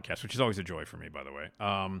the podcast, which is always a joy for me, by the way.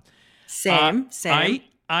 Same.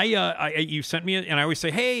 You sent me, and I always say,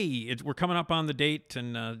 hey, we're coming up on the date,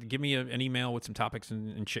 and give me an email with some topics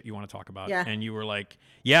and shit you want to talk about. Yeah. And you were like,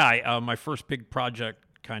 my first big project,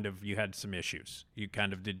 kind of, you had some issues. You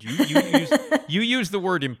kind of did. You used the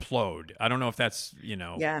word implode. I don't know if that's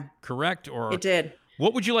correct, or it did.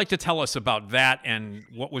 What would you like to tell us about that, and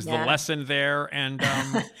what was the lesson there? And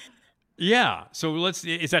so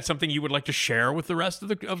is that something you would like to share with the rest of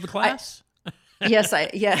the class? Yes,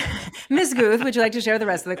 Ms. Guth, would you like to share the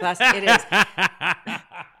rest of the class? It is.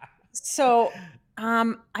 So,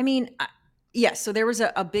 so there was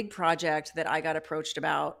a big project that I got approached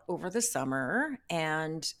about over the summer,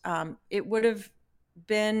 and it would have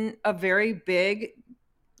been a very big,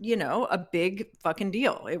 a big fucking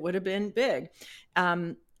deal. It would have been big.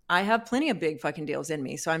 I have plenty of big fucking deals in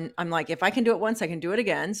me. So I'm like, if I can do it once, I can do it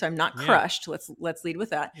again. So I'm not crushed. Let's lead with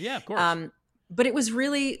that. Yeah, of course. But it was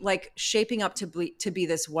really like shaping up to be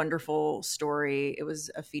this wonderful story. It was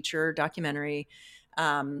a feature documentary.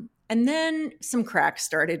 And then some cracks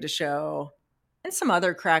started to show, and some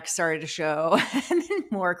other cracks started to show, and then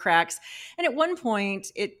more cracks. And at one point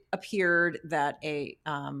it appeared that a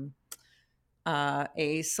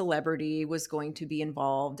celebrity was going to be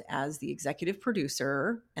involved as the executive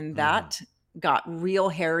producer. And that got real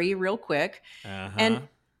hairy real quick.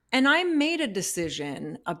 And I made a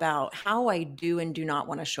decision about how I do and do not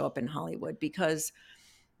want to show up in Hollywood, because,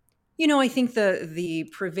 I think the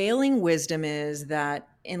prevailing wisdom is that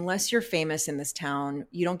unless you're famous in this town,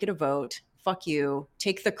 you don't get a vote. Fuck you.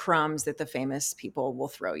 Take the crumbs that the famous people will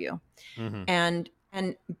throw you. Mm-hmm. And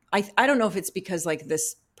I don't know if it's because like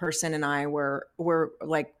this person and I were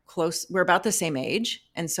like close. We're about the same age.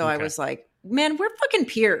 And so I was like, man, we're fucking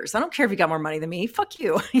peers. I don't care if you got more money than me. Fuck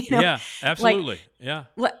you. Yeah, absolutely. Yeah.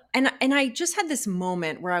 And I just had this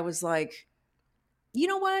moment where I was like, you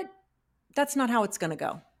know what? That's not how it's going to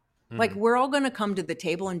go. Mm-hmm. Like, we're all going to come to the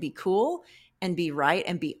table and be cool and be right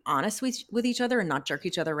and be honest with each other and not jerk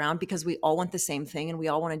each other around, because we all want the same thing and we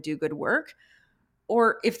all want to do good work.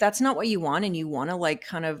 Or if that's not what you want and you want to like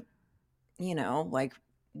kind of, like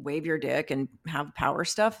wave your dick and have power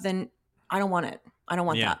stuff, then I don't want it. I don't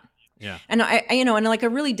want that. Yeah. And I in like a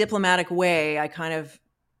really diplomatic way, I kind of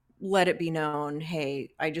let it be known,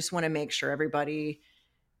 hey, I just want to make sure everybody,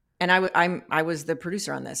 and I was the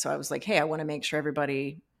producer on this. So I was like, hey, I want to make sure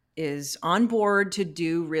everybody is on board to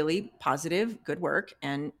do really positive, good work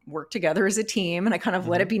and work together as a team. And I kind of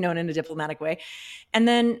let it be known in a diplomatic way. And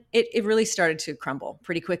then it really started to crumble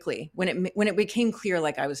pretty quickly when it became clear,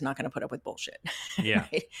 like I was not going to put up with bullshit. Yeah.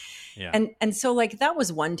 Right? Yeah. And so like, that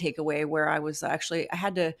was one takeaway where I was actually, I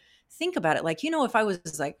had to think about it. Like, if I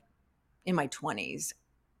was like in my 20s,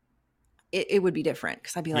 it would be different.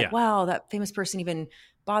 Cause I'd be like, wow, that famous person even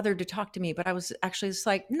bothered to talk to me. But I was actually just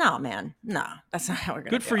like, no, man, no, that's not how we're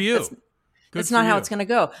going to Good for you. That's for not how you. it's going to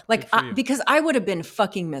go. Like, Good for you. because I would have been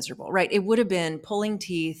fucking miserable, right? It would have been pulling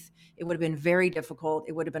teeth. It would have been very difficult.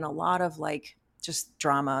 It would have been a lot of like just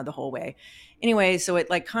drama the whole way. Anyway, so it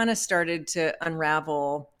like kind of started to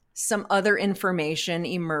unravel. Some other information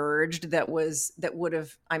emerged that would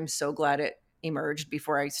have, I'm so glad it emerged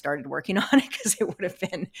before I started working on it, because it would have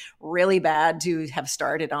been really bad to have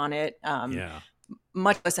started on it.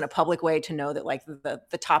 Much less in a public way, to know that like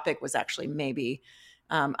the topic was actually maybe,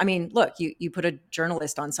 I mean, look, you put a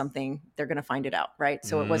journalist on something, they're going to find it out. Right.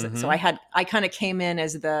 So it wasn't, so I kind of came in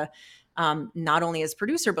as the, not only as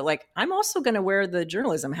producer, but like, I'm also going to wear the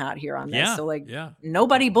journalism hat here on this. Yeah, So like, yeah.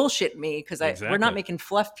 nobody bullshit me, because we're Exactly. not making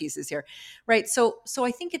fluff pieces here. Right. So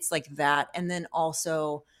I think it's like that. And then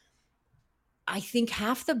also, I think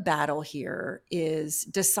half the battle here is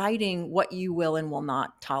deciding what you will and will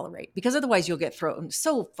not tolerate, because otherwise you'll get thrown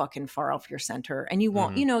so fucking far off your center, and you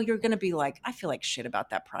won't, you're going to be like, I feel like shit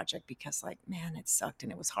about that project because like, man, it sucked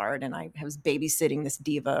and it was hard. And I was babysitting this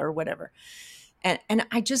diva or whatever. And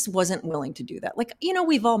I just wasn't willing to do that. Like,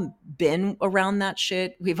 we've all been around that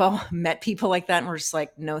shit. We've all met people like that. And we're just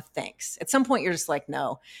like, no, thanks. At some point you're just like,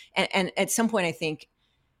 no. And at some point, I think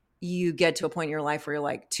you get to a point in your life where you're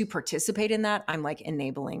like, to participate in that, I'm like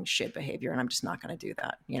enabling shit behavior, and I'm just not going to do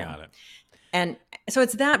that. Got it. And so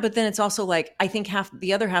it's that, but then it's also like, I think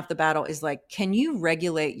the other half of the battle is like, can you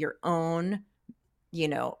regulate your own,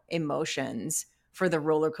 emotions for the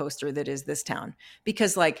roller coaster that is this town?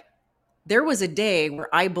 Because like, there was a day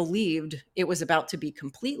where I believed it was about to be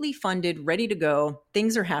completely funded, ready to go.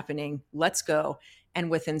 Things are happening. Let's go.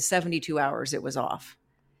 And within 72 hours, it was off.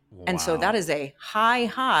 Wow. And so that is a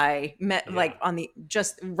high, like on the,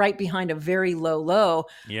 just right behind a very low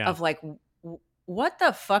of like, what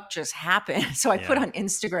the fuck just happened? So I put on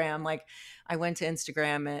Instagram, like I went to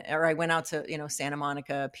Instagram, or I went out to, Santa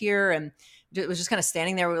Monica Pier, and it was just kind of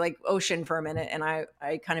standing there with like ocean for a minute. And I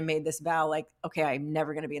kind of made this vow, like, okay, I'm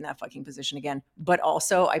never going to be in that fucking position again. But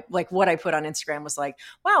also what I put on Instagram was like,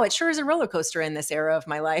 wow, it sure is a roller coaster in this era of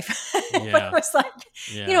my life. But it was like,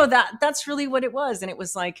 that's really what it was. And it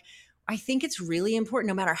was like, I think it's really important,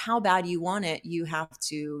 no matter how bad you want it, you have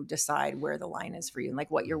to decide where the line is for you and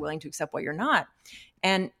like what you're willing to accept, what you're not.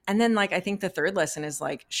 And then like, I think the third lesson is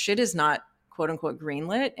like, shit is not quote unquote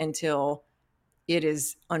greenlit until it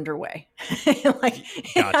is underway. Like,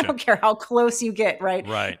 Gotcha. I don't care how close you get, right?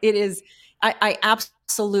 Right. It is, I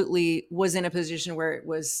absolutely was in a position where it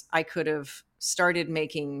was, I could have started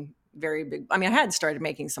making very big, I had started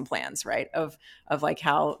making some plans, right? Of like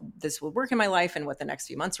how this would work in my life and what the next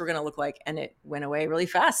few months were going to look like. And it went away really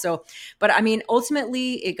fast. So, but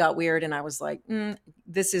ultimately it got weird, and I was like,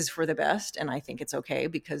 this is for the best. And I think it's okay,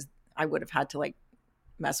 because I would have had to like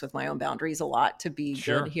mess with my own boundaries a lot to be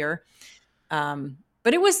good here.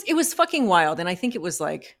 But it was fucking wild. And I think it was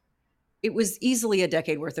easily a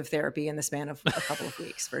decade worth of therapy in the span of a couple of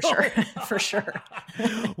weeks, for sure. For sure.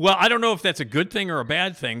 Well, I don't know if that's a good thing or a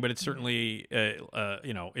bad thing, but it certainly,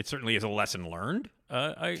 it certainly is a lesson learned.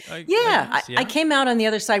 I came out on the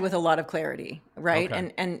other side with a lot of clarity. Right.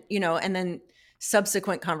 Okay. And then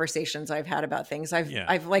subsequent conversations I've had about things, I've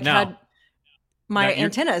had my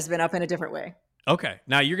antenna has been up in a different way. Okay.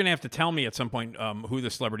 Now you're going to have to tell me at some point who the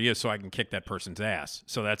celebrity is so I can kick that person's ass.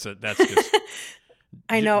 So that's just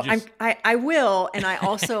I know. I will. And I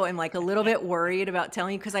also am like a little bit worried about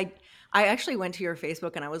telling you, because I actually went to your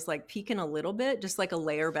Facebook and I was like peeking a little bit, just like a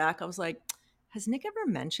layer back. I was like, has Nick ever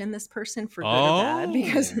mentioned this person for good or bad?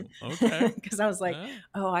 Because I was like,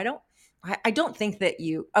 I don't think that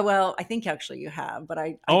you, well, I think actually you have, but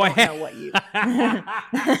I don't know what you.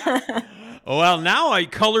 Well, now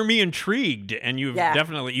color me intrigued, and you have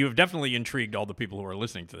definitely intrigued all the people who are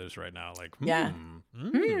listening to this right now. Like, I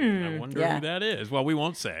wonder who that is. Well, we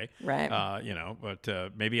won't say, right?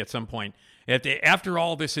 But maybe at some point, after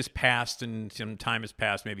all this has passed and some time has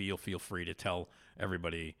passed, maybe you'll feel free to tell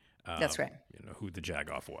everybody. That's right. Who the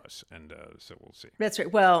Jagoff was, and so we'll see. That's right.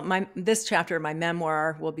 Well, this chapter of my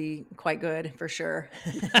memoir will be quite good for sure.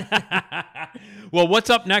 Well, what's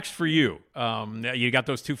up next for you? You got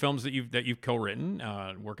those two films that you've co-written,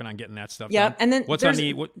 working on getting that stuff done. And then what's on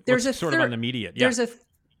the on the media? There's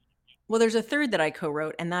a third that I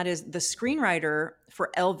co-wrote, and that is the screenwriter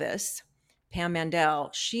for Elvis, Pam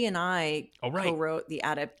Mandel. She and I co-wrote the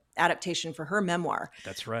adaptation for her memoir.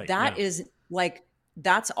 That's right. That is like.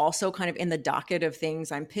 That's also kind of in the docket of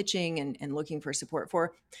things I'm pitching and looking for support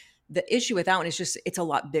for. The issue with that one is just, it's a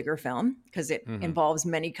lot bigger film because it involves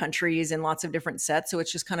many countries and lots of different sets. So it's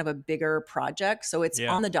just kind of a bigger project. So it's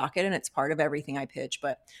on the docket and it's part of everything I pitch,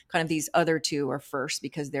 but kind of these other two are first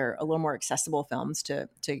because they're a little more accessible films to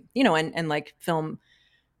and like film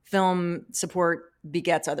support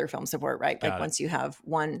begets other film support, right? Got Like it. once you have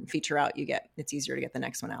one feature out, it's easier to get the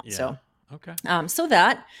next one out. Yeah. So, Okay. so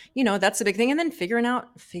that, that's the big thing. And then figuring out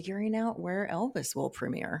where Elvis will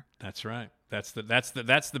premiere. That's right. That's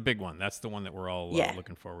the big one. That's the one that we're all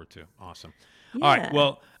looking forward to. Awesome. Yeah. All right.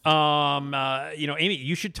 Well, Amy,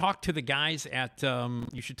 you should talk to the guys at.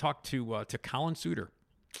 You should talk to Colin Suter.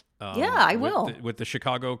 I will. With the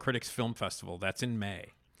Chicago Critics Film Festival. That's in May.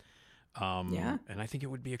 Yeah. And I think it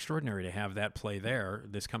would be extraordinary to have that play there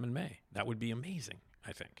this coming May. That would be amazing,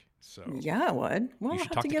 I think. So Yeah, I would. Well, you I'll should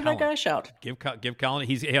have talk to to give Colin. that guy a shout. Give Colin.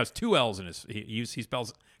 He has 2 L's in his. He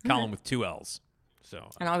spells Colin with 2 L's. So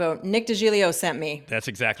And I'll go, Nick DiGilio sent me. that's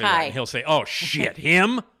exactly Hi. right. And he'll say, "Oh shit,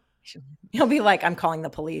 him." He'll be like, I'm calling the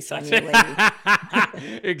police on you,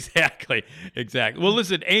 lady. Exactly. Well,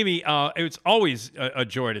 listen, Amy, it's always a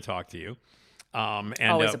joy to talk to you. And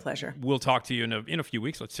Always a pleasure. We'll talk to you in a few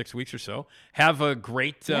weeks, 6 weeks or so. Have a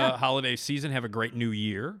great holiday season. Have a great new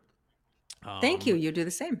year. Thank you. You do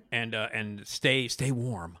the same. And stay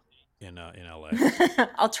warm in LA.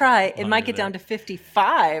 I'll try. It might do get that. down to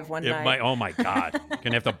 55 one night. Might. Oh my God,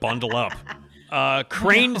 gonna have to bundle up.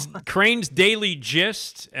 Crain's Daily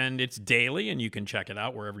Gist, and it's daily, and you can check it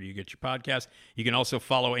out wherever you get your podcast. You can also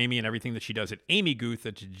follow Amy and everything that she does at Amy Guth.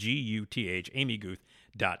 That's GUTH,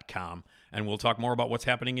 amyguth.com. And we'll talk more about what's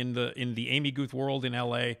happening in the Amy Guth world in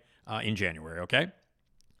LA in January. Okay.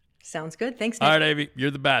 Sounds good. Thanks, Nick. All right, Amy, you're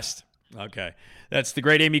the best. Okay, that's the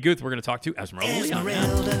great Amy Guth. We're going to talk to Esmeralda Leon.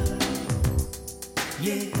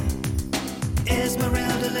 Yeah,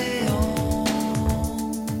 Esmeralda Leon,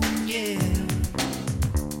 yeah,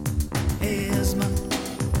 Esma,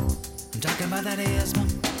 I'm talking about that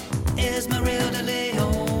Esmeralda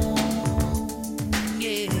Leon,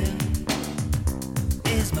 yeah,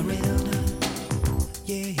 Esmeralda,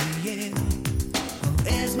 yeah, oh,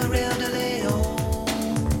 Esmeralda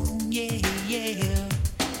Leon, yeah,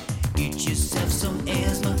 get yourself some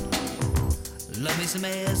Esma, love me some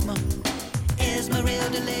Esma.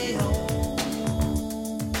 Esmeralda Leon,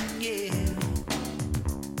 yeah.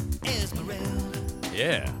 Esmeralda.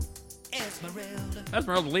 Yeah. Esmeralda.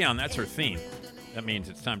 Esmeralda Leon, that's her theme. That means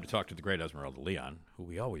it's time to talk to the great Esmeralda Leon, who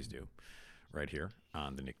we always do right here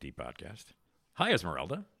on the Nick D podcast. Hi,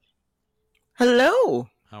 Esmeralda. Hello.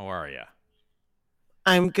 How are you?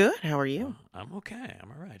 I'm good. How are you? I'm okay. I'm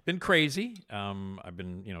all right. Been crazy. I've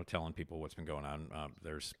been, telling people what's been going on.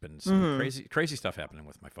 There's been some crazy stuff happening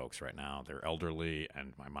with my folks right now. They're elderly,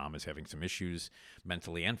 and my mom is having some issues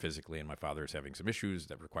mentally and physically, and my father is having some issues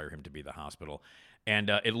that require him to be at the hospital. And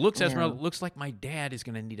it looks like my dad is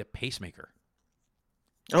going to need a pacemaker.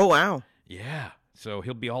 Oh, wow. Yeah. So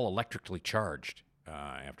he'll be all electrically charged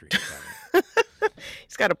after he gets out.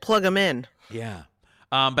 He's got to plug him in. Yeah.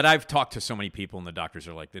 But I've talked to so many people, and the doctors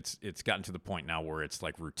are like, it's gotten to the point now where it's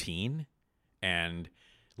like routine, and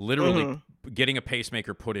literally getting a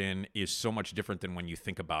pacemaker put in is so much different than when you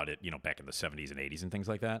think about it, back in the 70s and 80s and things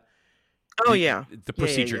like that. Oh, yeah. The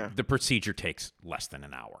procedure takes less than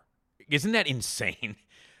an hour. Isn't that insane?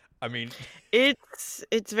 I mean, It's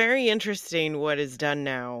very interesting what is done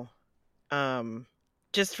now,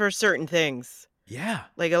 just for certain things. yeah.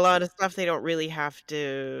 Like a lot of stuff they don't really have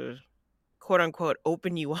to, quote unquote,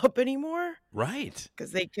 open you up anymore, Right.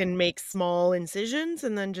 because they can make small incisions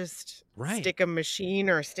and then just Right. stick a machine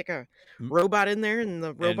or stick a robot in there, and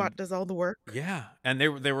the robot does all the work. Yeah. And they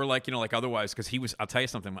were like, otherwise, because I'll tell you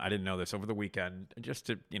something, I didn't know this over the weekend, just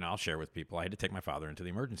to, I'll share with people. I had to take my father into the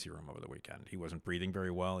emergency room over the weekend. He wasn't breathing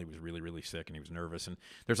very well. He was really, really sick, and he was nervous. And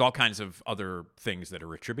there's all kinds of other things that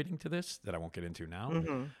are attributing to this that I won't get into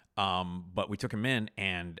now. But we took him in,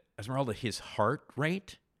 and Esmeralda, his heart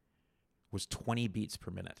rate was 20 beats per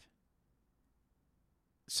minute.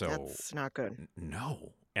 So That's not good.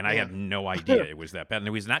 no. And I had no idea it was that bad. And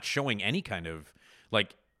it was not showing any kind of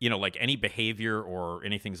like any behavior or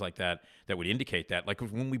anything like that would indicate that. Like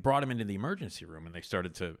when we brought him into the emergency room and they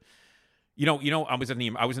started to, I was in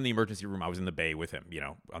the emergency room. I was in the bay with him,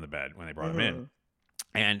 on the bed when they brought him in.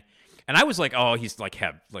 And I was like, oh, he's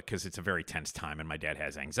because it's a very tense time, and my dad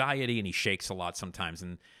has anxiety and he shakes a lot sometimes.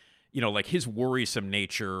 And, like his worrisome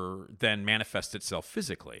nature then manifests itself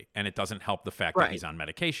physically, and it doesn't help the fact that he's on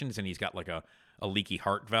medications and he's got like a leaky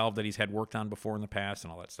heart valve that he's had worked on before in the past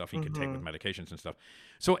and all that stuff he could take with medications and stuff.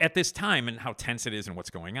 So at this time and how tense it is and what's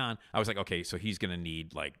going on, I was like, okay, so he's going to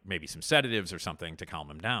need like maybe some sedatives or something to calm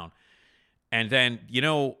him down. And then,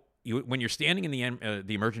 when you're standing in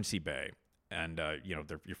the emergency bay and,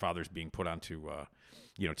 your father's being put onto,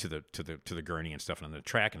 to the gurney and stuff and on the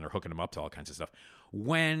track, and they're hooking him up to all kinds of stuff.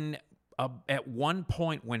 When at one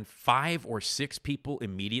point, when 5 or 6 people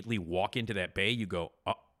immediately walk into that bay, you go,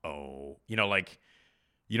 uh-oh.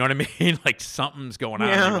 You know what I mean? Like something's going on.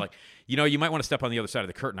 Yeah. And you're like, you might want to step on the other side of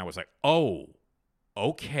the curtain. I was like, oh,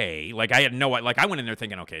 okay. Like I had like I went in there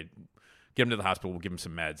thinking, okay, get him to the hospital. We'll give him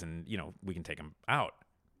some meds and, we can take him out.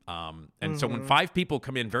 And so when 5 people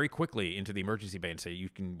come in very quickly into the emergency bay and say, you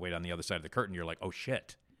can wait on the other side of the curtain, you're like, oh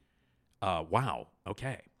shit. Wow.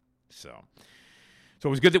 Okay. So it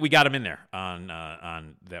was good that we got him in there on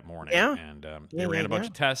that morning. Yeah. And they ran a bunch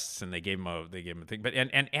of tests and they gave him a thing. But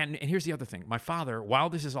and here's the other thing. My father, while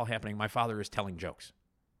this is all happening, my father is telling jokes.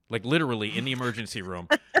 Like literally in the emergency room.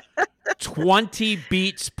 20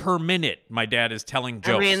 beats per minute. My dad is telling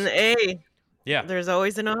jokes. I mean, hey. Yeah. There's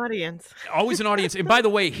always an audience. Always an audience. And by the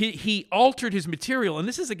way, he altered his material. And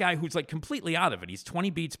this is a guy who's like completely out of it. He's 20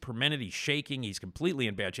 beats per minute. He's shaking. He's completely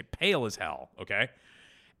in bad shape. Pale as hell. Okay.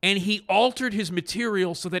 And he altered his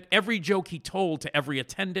material so that every joke he told to every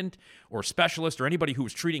attendant or specialist or anybody who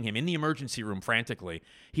was treating him in the emergency room frantically,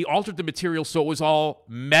 he altered the material so it was all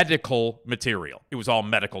medical material. It was all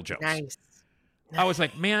medical jokes. Nice. I was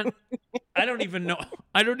like, man, I don't even know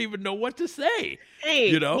what to say. Hey,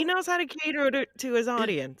 he knows how to cater to his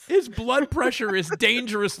audience. His blood pressure is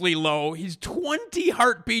dangerously low. He's 20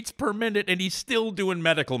 heartbeats per minute, and he's still doing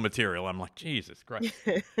medical material. I'm like, Jesus Christ.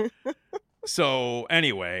 So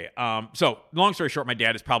anyway, so long story short, my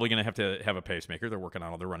dad is probably going to have a pacemaker. They're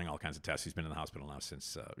running all kinds of tests. He's been in the hospital now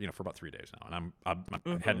since, for about 3 days now. And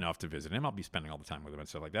I'm heading off to visit him. I'll be spending all the time with him and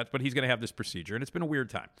stuff like that. But he's going to have this procedure, and it's been a weird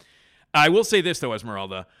time. I will say this though,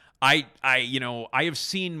 Esmeralda, I have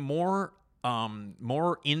seen more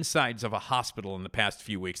insides of a hospital in the past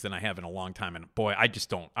few weeks than I have in a long time, and boy, I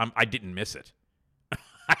didn't miss it.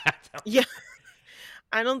 Yeah,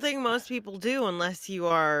 I don't think most people do unless you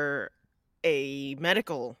are a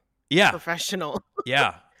medical professional.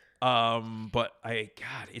 Yeah, but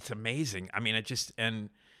God, it's amazing. I mean,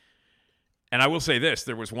 And I will say this: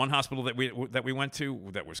 there was one hospital that we went to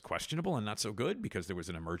that was questionable and not so good because there was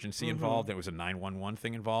an emergency involved. There was a 911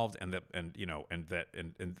 thing involved, and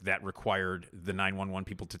that required the 911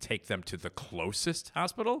 people to take them to the closest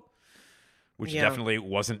hospital, which definitely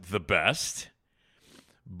wasn't the best.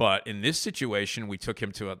 But in this situation, we took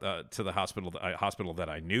him to the hospital, a hospital that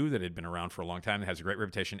I knew that had been around for a long time, that has a great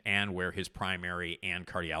reputation, and where his primary and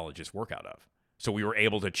cardiologist work out of. So we were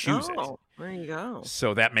able to choose it. Oh, there you go.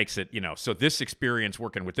 So that makes it, so this experience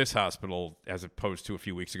working with this hospital, as opposed to a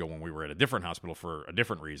few weeks ago when we were at a different hospital for a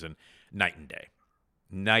different reason, night and day.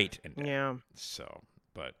 Yeah. So,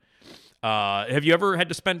 but have you ever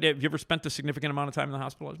spent a significant amount of time in the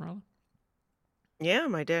hospital, Esmeralda? Yeah,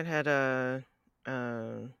 my dad had a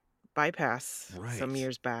bypass some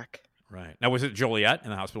years back. Right. Now, was it Joliet, in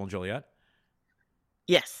the hospital in Joliet?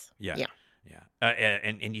 Yes. Yeah.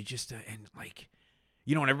 And you just and like,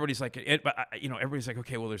 and everybody's like, everybody's like,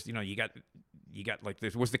 okay, well, there's, you got like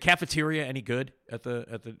this. Was the cafeteria any good at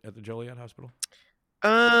the Joliet hospital?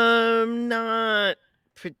 Not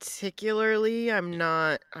particularly. I'm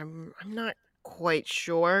not quite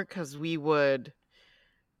sure because we would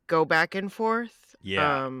go back and forth.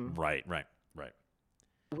 Yeah. Right.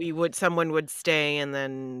 Someone would stay and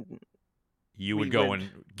then you would go and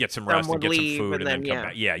get some rest and get some food and then come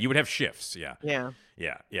back. Yeah, you would have shifts. Yeah.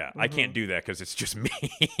 I can't do that because it's just me.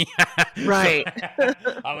 Right.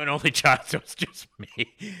 I'm an only child, so it's just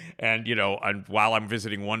me. And, while I'm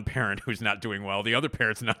visiting one parent who's not doing well, the other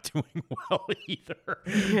parent's not doing well either.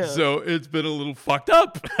 Yeah. So it's been a little fucked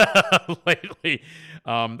up lately.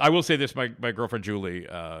 I will say this, my girlfriend Julie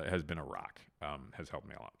has been a rock, has helped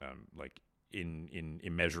me a lot. In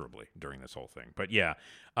immeasurably during this whole thing. But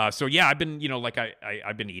I've been,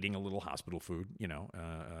 I've been eating a little hospital food,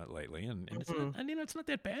 lately, and it's not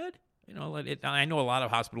that bad. I know a lot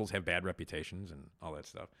of hospitals have bad reputations and all that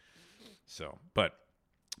stuff. So, but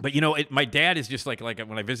my dad is just like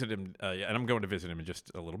when I visit him, and I'm going to visit him in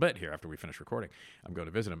just a little bit here after we finish recording. I'm going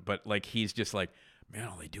to visit him, but he's just like, man,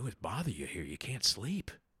 all they do is bother you here. You can't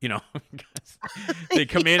sleep. They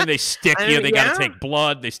come in and they stick you. They got to take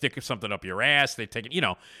blood. They stick something up your ass. They take it,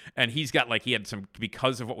 and he's got he had some,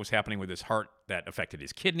 because of what was happening with his heart that affected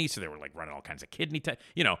his kidney. So they were running all kinds of kidney tests.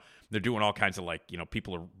 They're doing all kinds of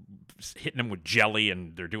people are hitting him with jelly,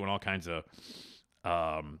 and they're doing all kinds of,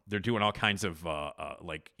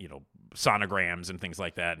 sonograms and things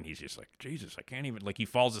like that. And he's just like, Jesus, I can't even, he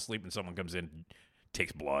falls asleep and someone comes in,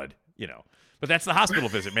 takes blood, But that's the hospital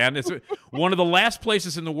visit, man. It's one of the last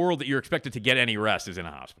places in the world that you're expected to get any rest is in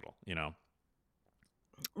a hospital,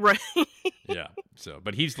 Right. Yeah. So,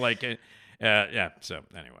 but he's like, yeah. So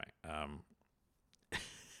anyway,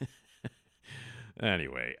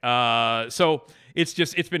 so it's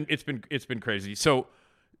been crazy. So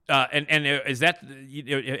And is that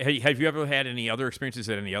have you ever had any other experiences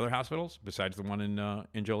at any other hospitals besides the one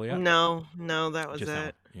in Joliet? No, that was Just that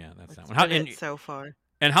it. one. Yeah, that's that It's one. How, been it so far.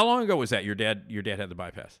 and how long ago was that? Your dad had the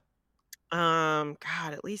bypass.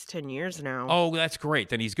 God, at least 10 years now. Oh, that's great.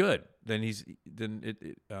 Then he's good. Then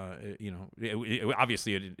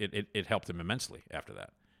obviously it helped him immensely after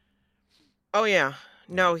that. Oh yeah.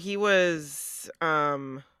 No, he was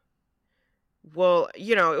well,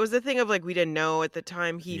 it was the thing of like we didn't know at the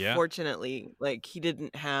time. He fortunately like he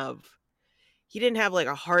didn't have like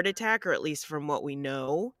a heart attack, or at least from what we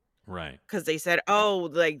know. Right. Because they said, oh,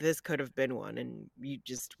 like this could have been one, and we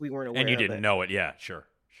weren't aware. And you of didn't it. know it. Yeah, sure.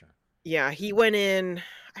 Yeah, he went in.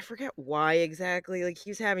 I forget why exactly. Like he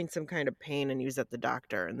was having some kind of pain, and he was at the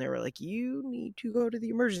doctor, and they were like, "You need to go to the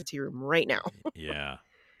emergency room right now." Yeah.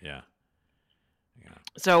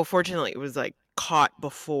 So fortunately, it was like caught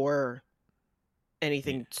before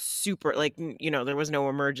anything super. Like there was no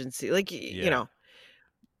emergency. Like he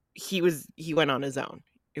went on his own.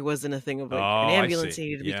 It wasn't a thing of like an ambulance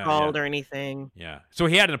needed to be called or anything. Yeah. So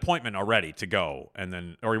he had an appointment already to go, and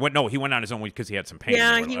then, or he went on his own because he had some pain.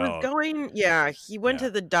 Yeah, he was going. Yeah, he went to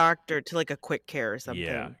the doctor to like a quick care or something.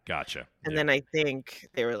 Yeah, gotcha. And then I think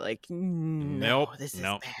they were like, "No, this is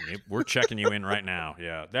bad. We're checking you in right now."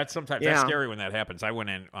 Yeah, that's that's scary when that happens. I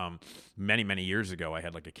went in many years ago. I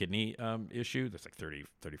had like a kidney issue. That's like 30,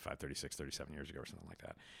 35, 36, 37 years ago or something like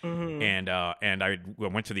that. Mm-hmm. And I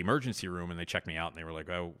went to the emergency room and they checked me out and they were like,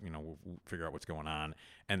 "Oh, we'll figure out what's going on."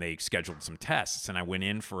 And they scheduled some tests and I went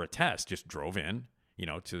in for a test. Just drove in,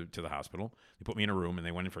 to the hospital. They put me in a room and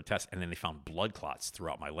they went in for a test, and then they found blood clots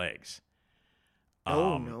throughout my legs.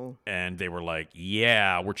 Oh, no. And they were like,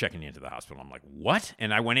 "Yeah, we're checking you into the hospital." I'm like, "What?"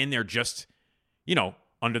 And I went in there just,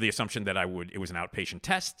 under the assumption that it was an outpatient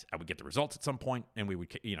test. I would get the results at some point, and we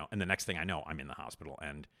would, and the next thing I know, I'm in the hospital.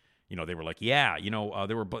 And, they were like, "Yeah,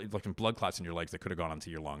 there were blood clots in your legs that could have gone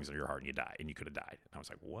onto your lungs or your heart, and you could have died." And I was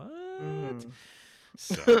like, "What?" Mm-hmm.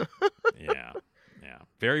 So, yeah.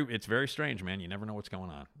 It's very strange, man. You never know what's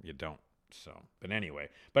going on. You don't. So, but anyway,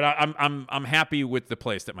 I'm happy with the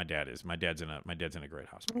place that my dad is. My dad's in a great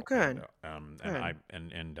hospital. Good. And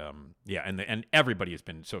everybody has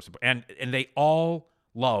been so supportive, and they all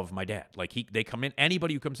love my dad. Like they come in,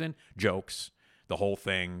 anybody who comes in, jokes, the whole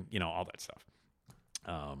thing, all that stuff.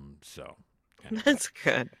 So that's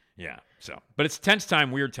good. Yeah. So, but it's tense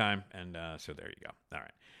time, weird time, and so there you go. All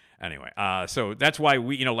right. Anyway, so that's why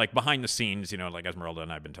we, like behind the scenes, like Esmeralda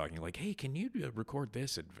and I have been talking, like, "Hey, can you record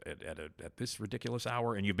this at this ridiculous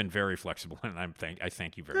hour?" And you've been very flexible, and I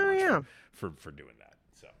thank you very much for doing that.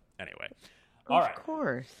 So anyway, all right. Of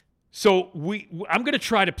course. So I'm going to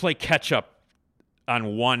try to play catch up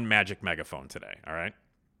on one magic megaphone today. All right.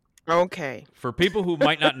 Okay. For people who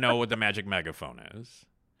might not know what the magic megaphone is,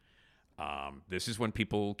 this is when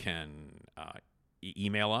people can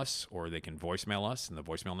email us or they can voicemail us, and the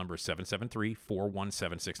voicemail number is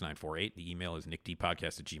 773-417-6948. The email is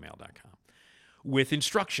nickdpodcast@gmail.com with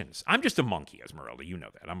instructions. I'm just a monkey, Esmeralda. You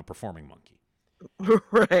know that. I'm a performing monkey.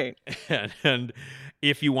 Right. And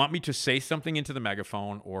if you want me to say something into the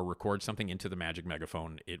megaphone or record something into the magic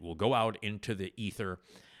megaphone, it will go out into the ether,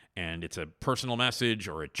 and it's a personal message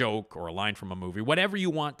or a joke or a line from a movie, whatever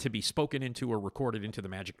you want to be spoken into or recorded into the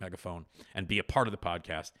magic megaphone and be a part of the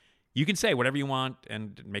podcast. You can say whatever you want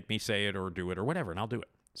and make me say it or do it or whatever, and I'll do it.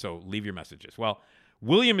 So leave your messages. Well,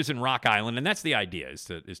 William is in Rock Island, and that's the idea is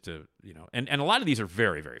to and a lot of these are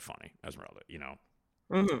very, very funny, Esmeralda,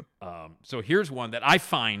 Mm-hmm. So here's one that I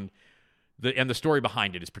find, the story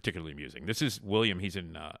behind it is particularly amusing. This is William. He's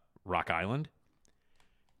in Rock Island,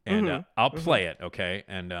 and I'll play it, okay?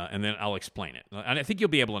 And then I'll explain it. And I think you'll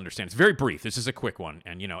be able to understand. It's very brief. This is a quick one.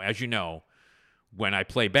 And, as you know, when I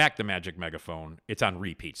play back the magic megaphone, it's on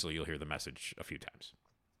repeat, so you'll hear the message a few times.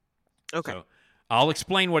 Okay. So I'll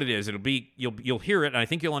explain what it is. It'll be you'll hear it, and I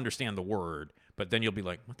think you'll understand the word, but then you'll be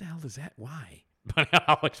like, "What the hell is that? Why?" But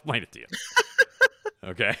I'll explain it to you.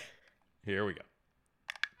 Okay? Here we go.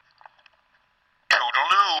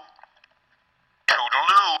 Tootaloo.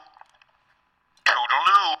 Tootaloo.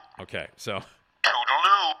 Tootaloo. Okay, so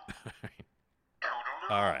Tootaloo.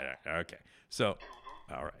 all right, okay. So,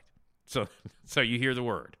 all right. So you hear the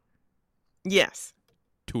word. Yes.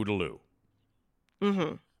 Tootaloo.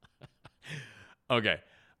 Mm-hmm. Okay.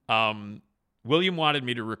 William wanted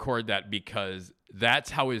me to record that because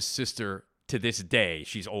that's how his sister, to this day,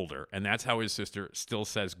 she's older, and that's how his sister still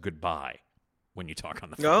says goodbye when you talk on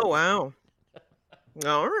the phone. Oh, wow.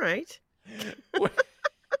 All right.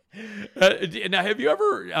 Now, have you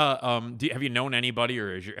ever, have you known anybody,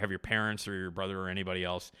 or have your parents or your brother or anybody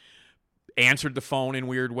else answered the phone in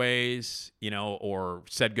weird ways, or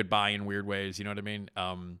said goodbye in weird ways. You know what I mean?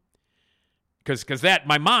 Because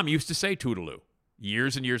my mom used to say Tootaloo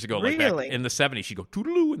years and years ago, like back Really? in the 70s. She'd go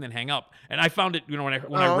Tootaloo and then hang up. And I found it,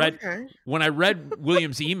 when I read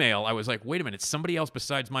William's email, I was like, wait a minute, somebody else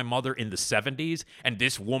besides my mother in the 70s, and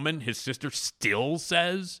this woman, his sister, still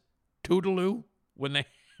says Tootaloo when they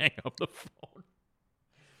hang up the phone.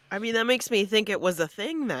 I mean, that makes me think it was a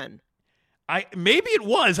thing then. Maybe it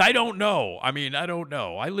was. I don't know. I don't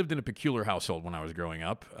know. I lived in a peculiar household when I was growing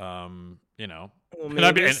up. Well,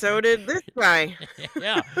 maybe so did this guy.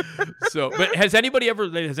 Yeah. So, but has anybody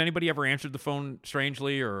ever answered the phone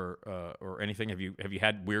strangely or anything? Have you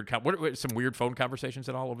had what some weird phone conversations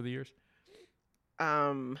at all over the years?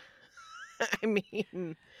 I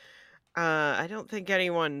mean, I don't think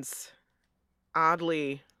anyone's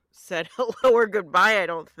oddly said hello or goodbye. I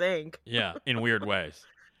don't think. Yeah, in weird ways.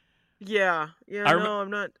 Yeah. I'm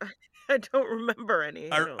not. I don't remember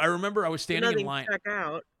any. I remember I was standing in line. Check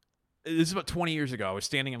out. This is about 20 years ago. I was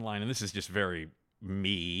standing in line, and this is just very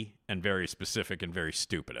me and very specific and very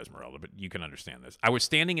stupid, Esmeralda, but you can understand this. I was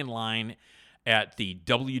standing in line at the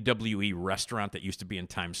WWE restaurant that used to be in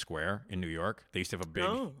Times Square in New York. They used to have a big...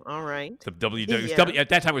 Oh, all right. At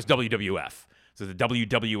that time, it was WWF. So the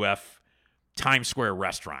WWF Times Square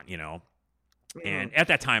restaurant, And at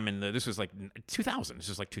that time, this was like 2000. This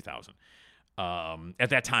was like 2000. At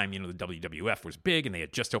that time, the WWF was big, and they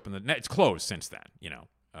had just opened it's closed since then,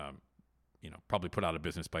 probably put out of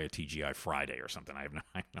business by a TGI Friday or something. I have no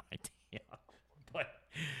idea.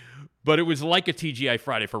 But it was like a TGI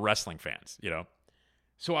Friday for wrestling fans,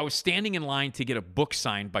 So I was standing in line to get a book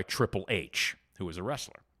signed by Triple H, who was a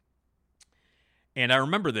wrestler. And I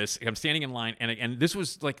remember this. I'm standing in line, and this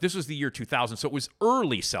was the year 2000, so it was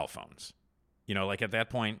early cell phones. Like at that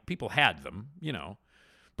point, people had them,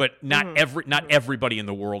 but not everybody in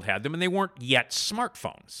the world had them, and they weren't yet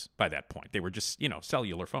smartphones by that point. They were just,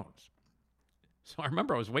 cellular phones. So I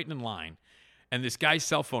remember I was waiting in line, and this guy's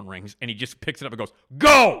cell phone rings, and he just picks it up and goes,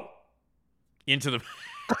 "Go!" into the...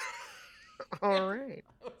 All right.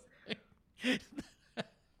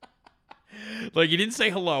 Like, he didn't say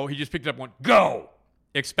hello. He just picked it up and went, "Go!"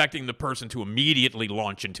 expecting the person to immediately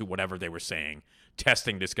launch into whatever they were saying,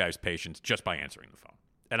 testing this guy's patience just by answering the phone.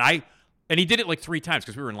 And he did it like 3 times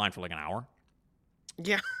because we were in line for like an hour.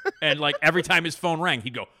 Yeah. And like every time his phone rang,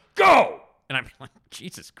 he'd go, "Go!" And I'm like,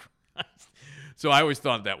 Jesus Christ. So I always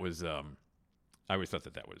thought that was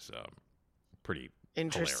pretty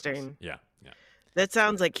interesting. Hilarious. Yeah. That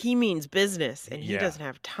sounds like he means business, and he doesn't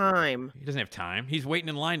have time. He doesn't have time. He's waiting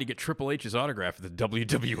in line to get Triple H's autograph at the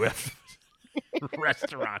WWF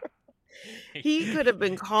restaurant. He could have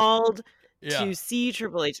been called to see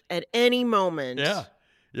Triple H at any moment.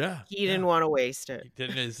 Yeah. He didn't want to waste it. He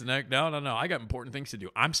didn't his neck. No. I got important things to do.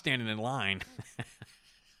 I'm standing in line.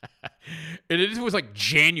 And it was like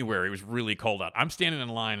January. It was really cold out. I'm standing in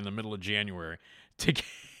line in the middle of January to get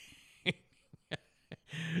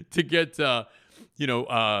to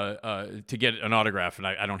get an autograph, and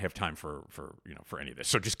I don't have time for any of this.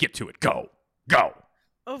 So just get to it. Go.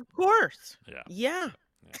 Of course. Yeah.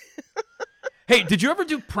 Hey, did you ever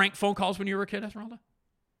do prank phone calls when you were a kid, Esmeralda?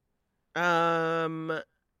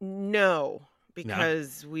 No,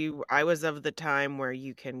 because I was of the time where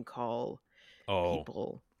you can call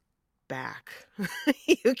people back.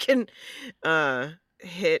 You can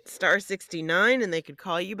hit *69 and they could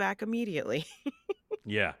call you back immediately.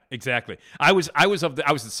 Yeah, exactly. I was the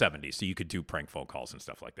 70s, so you could do prank phone calls and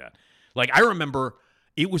stuff like that. Like, I remember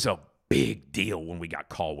it was a big deal when we got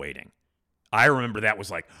call waiting. I remember that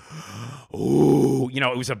was like, oh,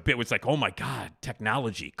 it was like, oh my God,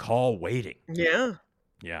 technology, call waiting. Yeah.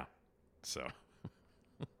 Yeah. So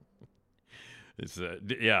it's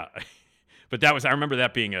but I remember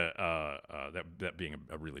that being that being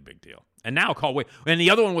a really big deal. And now call wait. And the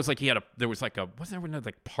other one was like wasn't there another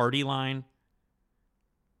like party line?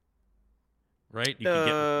 Right?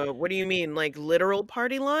 What do you mean? Like literal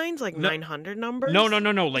party lines? Like 900 numbers? No.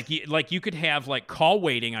 Like you could have like call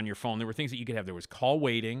waiting on your phone. There were things that you could have. There was call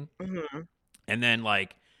waiting, and then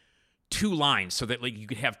like 2 lines, so that like you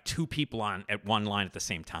could have 2 people on at one line at the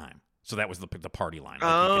same time. So that was the party line.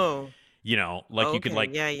 Like you could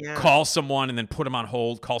like call someone and then put them on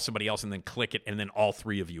hold, call somebody else and then click it, and then all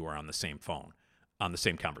 3 of you are on the same phone, on the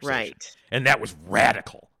same conversation. Right. And that was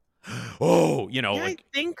radical. Oh, Yeah, like,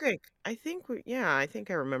 I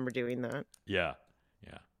think I remember doing that. Yeah.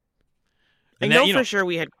 I know for sure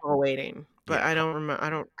we had call waiting, but I don't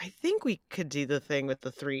remember. I think we could do the thing with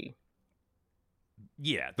the 3.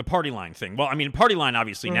 Yeah, the party line thing. Well, I mean, party line,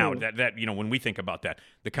 obviously now that when we think about that,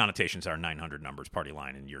 the connotations are 900 numbers party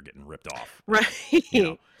line, and you're getting ripped off. Right.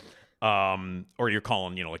 Or you're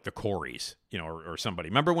calling, like the Coreys, or somebody.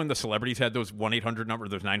 Remember when the celebrities had those 1-800 numbers,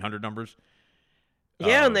 those 900 numbers?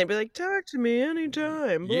 Yeah, and they'd be like, talk to me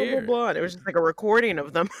anytime, blah, yeah. blah, blah. And it was just like a recording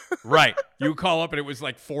of them. Right. You would call up and it was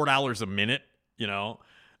like $4 a minute,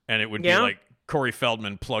 and it would be like Corey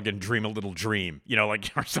Feldman plug in Dream a Little Dream,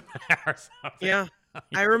 like or something. Yeah.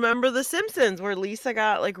 I remember The Simpsons where Lisa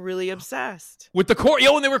got like really obsessed with the Corey.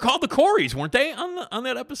 And they were called the Coreys, weren't they on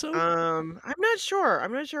that episode? I'm not sure.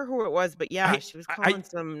 I'm not sure who it was, but yeah, she was calling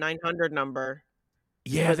some 900 number.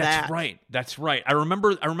 Yeah, that's right. That's right. I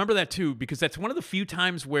remember that too, because that's one of the few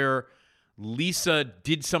times where Lisa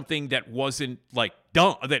did something that wasn't like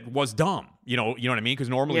dumb. That was dumb. You know what I mean? Because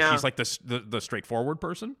normally she's like the straightforward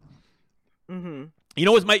person. Mm-hmm.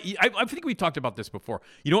 I think we talked about this before.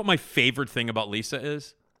 You know what my favorite thing about Lisa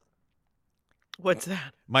is? What's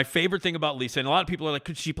that? My favorite thing about Lisa, and a lot of people are like,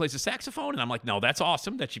 "Could she plays the saxophone?" And I'm like, "No, that's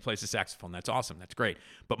awesome that she plays the saxophone. That's awesome. That's great."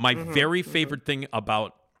 But my very favorite thing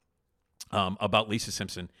about Lisa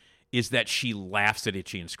Simpson is that she laughs at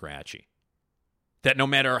Itchy and Scratchy. That no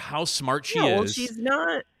matter how smart she is, well, she's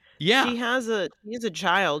not. Yeah, she's a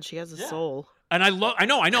child. She has a soul. And I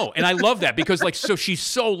know, and I love that because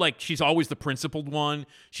she's always the principled one.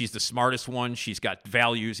 She's the smartest one. She's got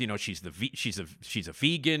values. She's a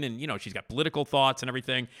vegan, and she's got political thoughts and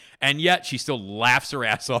everything. And yet she still laughs her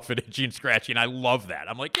ass off at Itchy and Scratchy, and I love that.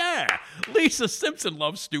 I'm like, yeah, Lisa Simpson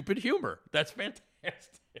loves stupid humor. That's fantastic.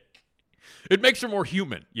 It makes her more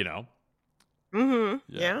human, Mm-hmm.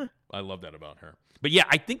 Yeah. I love that about her. But yeah,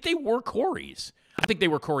 I think they were Coreys. I think they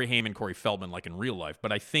were Corey Haim, Corey Feldman, like in real life.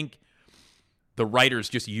 But I think the writers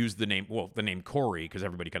just used the name Corey because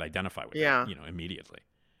everybody could identify with it, immediately.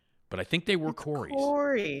 But I think they were Coreys.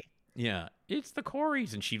 Corey. Yeah, it's the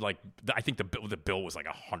Coreys, and she I think the bill was like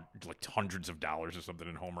hundreds of dollars or something.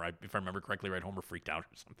 And Homer, if I remember correctly, right, Homer freaked out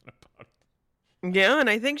or something about it. Yeah, and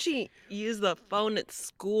I think she used the phone at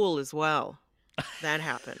school as well. That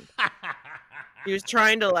happened. She was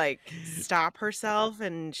trying to stop herself,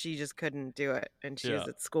 and she just couldn't do it, and she was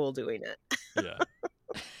at school doing it. Yeah.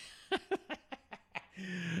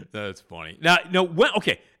 That's funny. Now,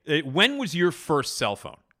 when was your first cell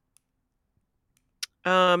phone?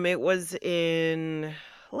 It was in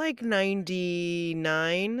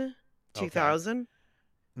 99, 2000.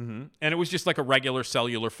 Mm-hmm. And it was just like a regular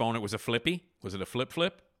cellular phone. It was a flippy. Was it a flip?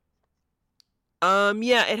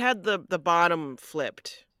 Yeah, it had the bottom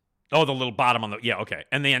flipped. Oh, the little bottom on the okay.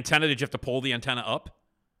 And the antenna? Did you have to pull the antenna up?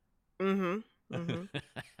 Mm-hmm. Mm-hmm.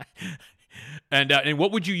 And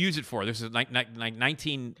what would you use it for? This is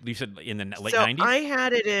 19. You said in the late 90s. I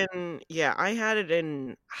had it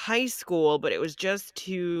in high school, but it was just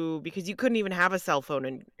because you couldn't even have a cell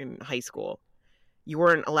phone in high school. You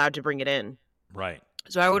weren't allowed to bring it in. Right.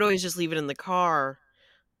 So I would always just leave it in the car.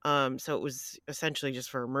 So it was essentially just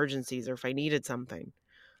for emergencies or if I needed something.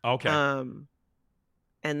 Okay.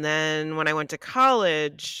 And then when I went to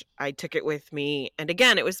college, I took it with me. And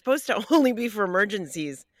again, it was supposed to only be for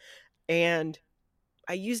emergencies. And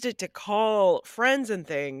I used it to call friends and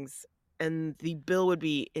things. And the bill would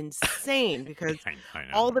be insane because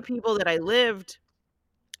all the people that lived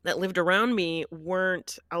around me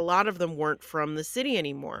a lot of them weren't from the city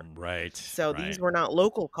anymore. Right. So these were not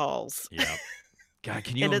local calls. Yeah. God,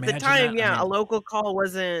 can you imagine? And at the time, a local call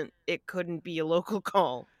couldn't be a local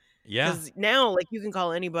call. Yeah. Because now, you can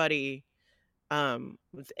call anybody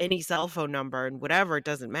with any cell phone number and whatever, it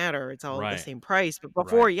doesn't matter. It's all the same price. But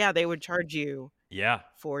before, they would charge you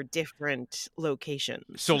for different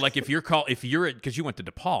locations. So if you're because you went to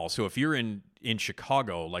DePaul, so if you're in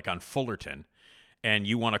Chicago, like on Fullerton, and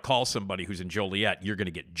you want to call somebody who's in Joliet, you're going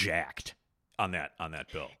to get jacked on that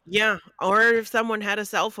bill. Yeah, or if someone had a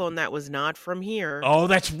cell phone that was not from here. Oh,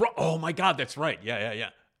 that's right. Oh my God, that's right.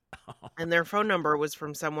 Yeah. And their phone number was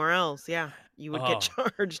from somewhere else. Yeah, you would get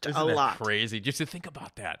charged a lot. Crazy. Just to think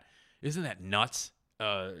about that. Isn't that nuts?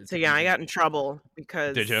 So I got in trouble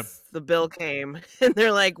because Did you? The bill came and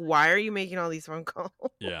they're like, "Why are you making all these phone calls?"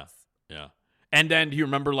 Yeah. And then do you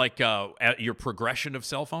remember your progression of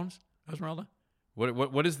cell phones, Esmeralda?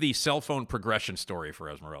 What is the cell phone progression story for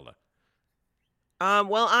Esmeralda?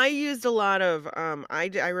 Well, I used a lot of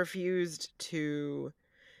I refused to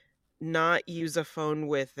not use a phone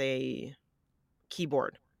with a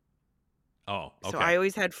keyboard. Oh, okay. So I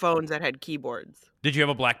always had phones that had keyboards. Did you have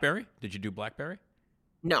a BlackBerry? Did you do BlackBerry?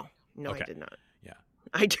 No, okay. I did not. Yeah.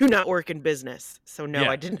 I do not work in business, so no,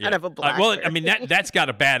 I did not have a BlackBerry. Well, I mean that's got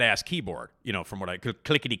a badass keyboard, from what I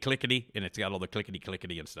clickety, and it's got all the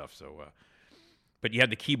clickety and stuff. So, but you had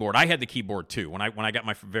the keyboard. I had the keyboard too. When I got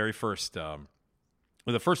my very first, the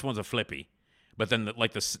first one's a flippy. But then,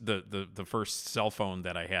 the first cell phone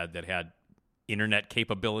that I had that had internet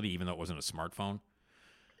capability, even though it wasn't a smartphone.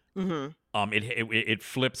 Mm-hmm. It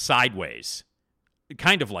flipped sideways,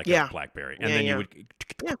 kind of like a BlackBerry, and then you would,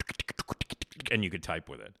 and you could type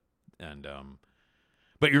with it. And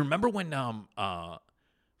but you remember when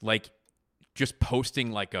like just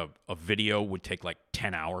posting like a video would take like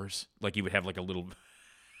 10 hours? Like you would have like a little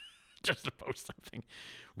just to post something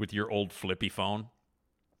with your old flippy phone.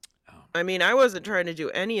 I mean, I wasn't trying to do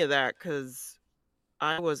any of that because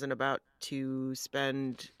I wasn't about to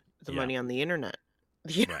spend the money on the internet.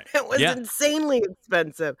 The internet was insanely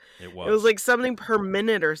expensive. It was. It was like something per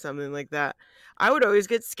minute or something like that. I would always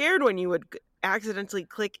get scared when you would accidentally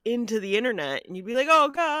click into the internet and you'd be like, oh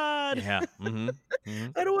God. Yeah. Mm-hmm.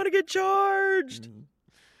 Mm-hmm. I don't want to get charged. Mm-hmm.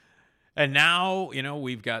 And now,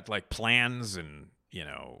 we've got like plans and,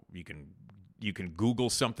 you can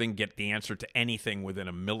Google something, get the answer to anything within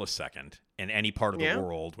a millisecond in any part of the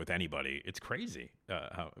world with anybody. It's crazy.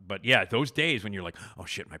 But yeah, those days when you're like, oh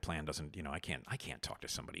shit, my plan doesn't, I can't talk to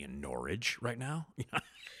somebody in Norwich right now.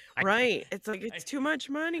 Right. It's like, it's too much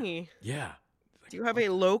money. Yeah. Do you have a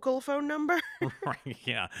local phone number? Right.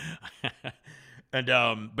 Yeah. And,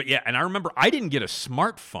 but yeah, and I remember I didn't get a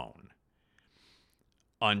smartphone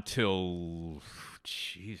until,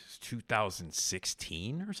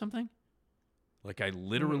 2016 or something. Like I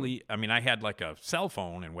literally, I mean, I had like a cell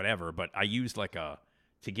phone and whatever, but I used like to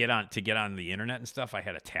get on the internet and stuff. I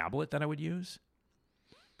had a tablet that I would use.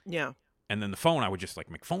 Yeah. And then the phone, I would just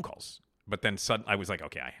like make phone calls. But then I was like,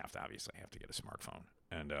 okay, I have to get a smartphone.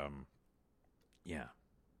 And yeah,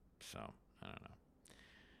 so I don't know.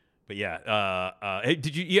 But yeah,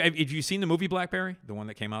 did you seen the movie BlackBerry, the one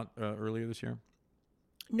that came out earlier this year?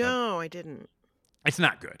 No, I didn't. It's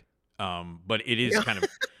not good, but it is kind of.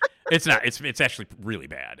 It's not. It's actually really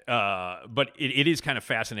bad. But it is kind of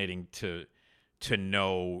fascinating to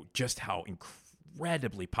know just how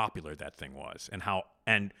incredibly popular that thing was, and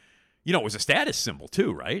it was a status symbol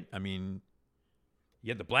too, right? I mean,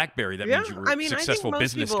 you had the BlackBerry. That means you were a successful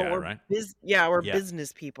business guy, right? We're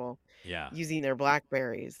business people. Yeah. Using their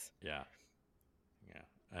BlackBerries. Yeah.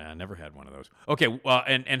 I never had one of those. Okay.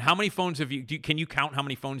 And how many phones have you? Can you count how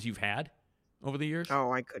many phones you've had over the years?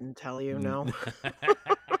 Oh, I couldn't tell you. No.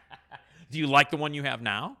 Do you like the one you have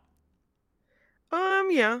now? Yeah.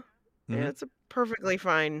 Mm-hmm. Yeah, it's a perfectly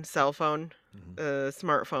fine cell phone,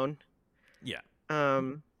 smartphone. Yeah.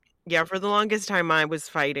 Yeah, for the longest time I was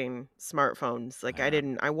fighting smartphones. Like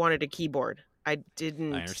I wanted a keyboard. I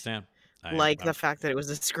understand. The fact that it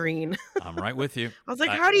was a screen. I'm right with you. I was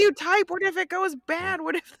like, how do you type? What if it goes bad?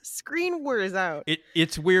 What if the screen wears out?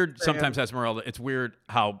 It's weird sometimes, Esmeralda. It's weird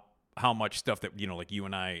how much stuff that, like you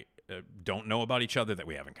and I don't know about each other that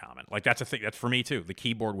we have in common. Like that's a thing. That's for me too. The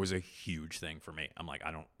keyboard was a huge thing for me. I'm like,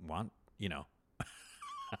 I don't want,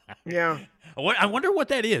 Yeah. I wonder what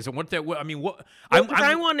that is, and what that. I mean, what?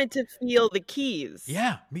 I wanted to feel the keys.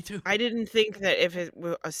 Yeah, me too. I didn't think that if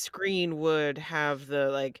a screen would have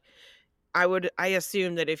the I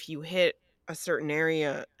assumed that if you hit a certain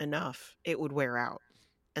area enough, it would wear out.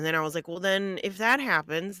 And then I was like, well, then if that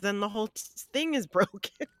happens, then the whole thing is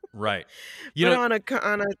broken. Right. On a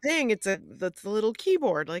thing, that's a little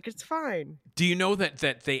keyboard. Like it's fine. Do you know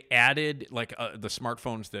that they added like the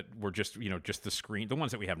smartphones that were just just the screen, the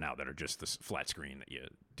ones that we have now that are just this flat screen that you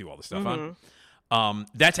do all the stuff on?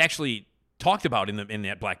 That's actually talked about in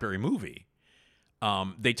that BlackBerry movie.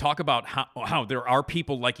 They talk about how there are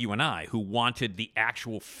people like you and I who wanted the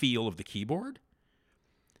actual feel of the keyboard.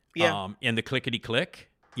 Yeah. And the clickety click.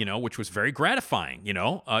 Which was very gratifying,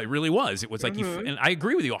 it really was. It was like, and I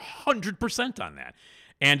agree with you 100% on that.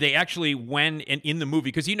 And they actually, when in the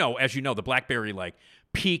movie, because as you know, the BlackBerry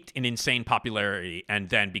peaked in insane popularity, and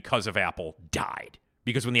then because of Apple, died.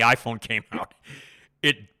 Because when the iPhone came out,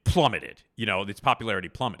 it plummeted. Its popularity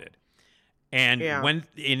plummeted. And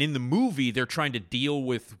in the movie, they're trying to deal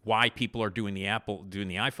with why people are doing the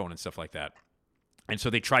iPhone and stuff like that. And so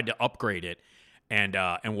they tried to upgrade it. And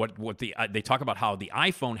they talk about how the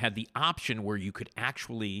iPhone had the option where you could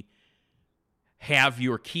actually have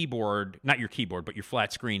your keyboard, not your keyboard, but your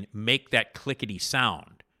flat screen, make that clickety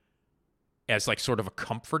sound as sort of a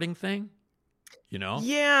comforting thing,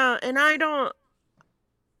 Yeah, and I don't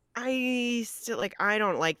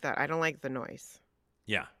like that. I don't like the noise.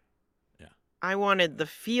 Yeah. I wanted the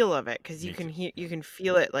feel of it because you can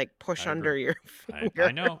feel it push under your finger.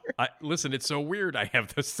 I know. Listen, it's so weird. I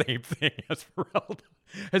have the same thing as Esmeralda.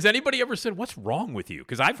 Has anybody ever said, "What's wrong with you?"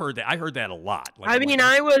 Because I've heard that. I heard that a lot.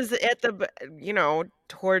 I was at the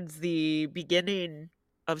towards the beginning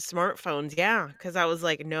of smartphones. Yeah, because I was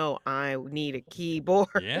like, no, I need a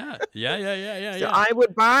keyboard. Yeah. So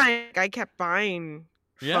I kept buying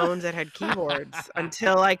phones that had keyboards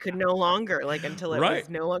until I could no longer, until it Right. was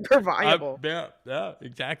no longer viable. Yeah,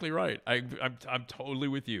 exactly right. I'm totally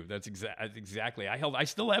with you. That's exactly. I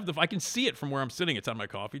still have I can see it from where I'm sitting. It's on my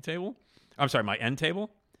coffee table. I'm sorry, my end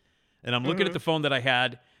table. And I'm looking at the phone that I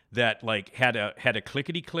had that had a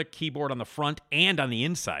clickety click keyboard on the front and on the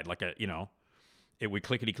inside, it would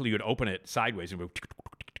clickety click. You would open it sideways and it would,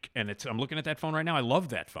 and I'm looking at that phone right now. I love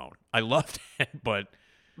that phone. I loved it, but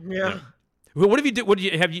Yeah. What have you do?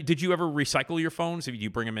 Did you ever recycle your phones? Did you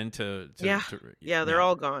bring them into? Yeah, they're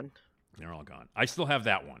all gone. They're all gone. I still have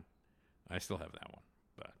that one. But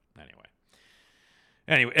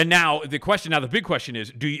anyway, and now the big question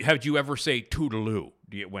is: have you ever say "Tootaloo"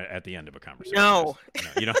 at the end of a conversation? No.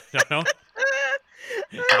 You don't know.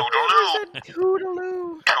 Tootaloo.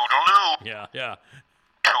 Tootaloo. Tootaloo. Yeah.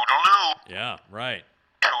 Tootaloo. Yeah. Right.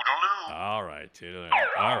 Toodaloo. All right. Toodaloo. All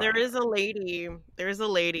right. There is a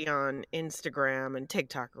lady on Instagram and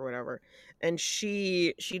TikTok or whatever, and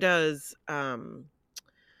she does her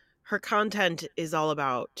content is all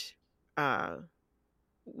about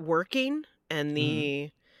working and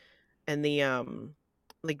the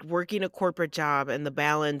working a corporate job and the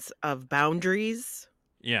balance of boundaries.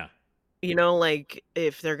 Yeah.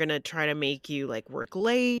 If they're gonna try to make you work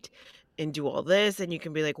late and do all this, and you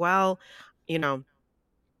can be like, well, I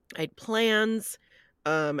had plans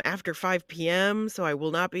after 5 p.m., so I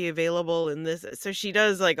will not be available in this. So she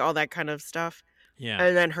does all that kind of stuff. Yeah.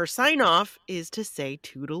 And then her sign off is to say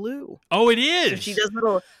Tootaloo. Oh, it is. So she does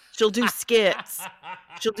she'll do skits.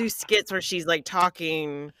 She'll do skits where she's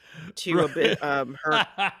talking to a bit her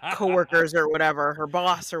coworkers or whatever, her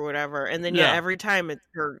boss or whatever. And then every time it's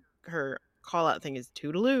her call out thing is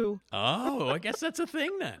Tootaloo. Oh, I guess that's a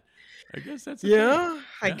thing then. I guess that's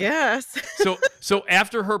I guess. So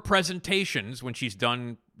after her presentations, when she's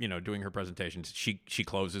done, doing her presentations, she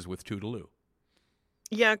closes with Tootaloo.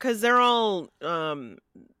 Yeah, because they're all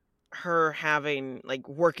her having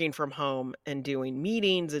working from home and doing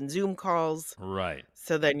meetings and Zoom calls. Right.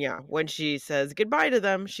 So then when she says goodbye to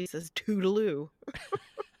them, she says Tootaloo.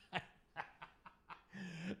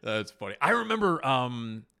 That's funny. I remember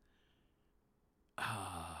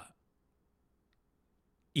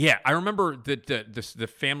yeah, I remember that the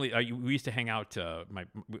family. We used to hang out.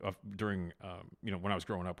 During when I was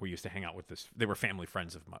growing up, we used to hang out with this. They were family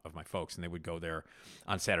friends of my folks, and they would go there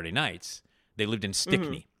on Saturday nights. They lived in Stickney.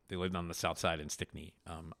 Mm-hmm. They lived on the south side in Stickney,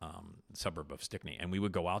 suburb of Stickney, and we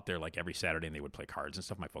would go out there every Saturday, and they would play cards and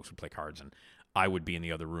stuff. My folks would play cards, and I would be in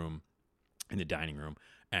the other room, in the dining room,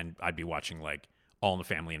 and I'd be watching All in the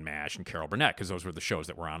Family and MASH and Carol Burnett, because those were the shows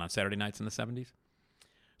that were on Saturday nights in the 70s.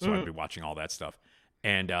 So I'd be watching all that stuff.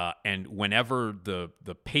 And whenever the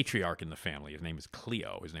patriarch in the family, his name was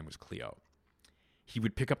Cleo, he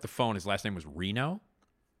would pick up the phone. His last name was Reno.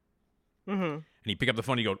 Mm-hmm. And he'd pick up the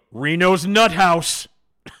phone and he'd go, Reno's Nut House.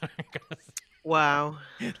 Wow.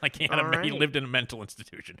 He lived in a mental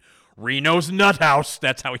institution. Reno's Nut House.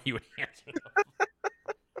 That's how he would answer them.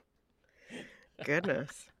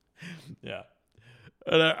 Goodness. Yeah.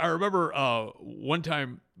 And I remember one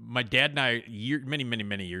time my dad and I,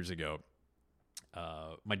 many years ago,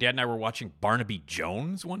 my dad and I were watching Barnaby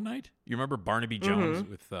Jones one night. You remember Barnaby Jones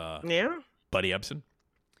with Buddy Ebsen?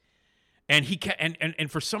 And and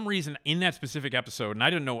for some reason in that specific episode, and I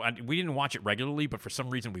don't know, we didn't watch it regularly, but for some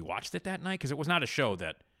reason we watched it that night because it was not a show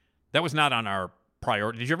that was not on our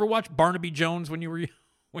priority. Did you ever watch Barnaby Jones when you were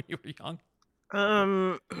young?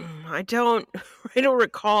 I don't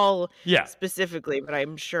recall specifically, but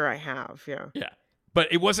I'm sure I have. Yeah. Yeah. But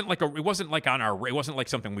it wasn't like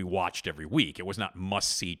something we watched every week. It was not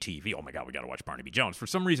must-see TV. Oh my God, we got to watch Barnaby Jones. For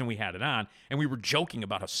some reason, we had it on, and we were joking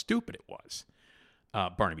about how stupid it was,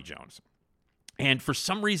 Barnaby Jones. And for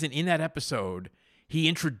some reason, in that episode, he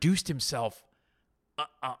introduced himself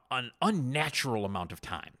an unnatural amount of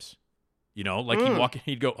times. He'd walk in,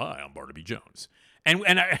 he'd go, "Hi, I'm Barnaby Jones." And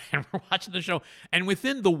we're watching the show, and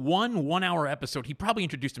within the 1 hour episode, he probably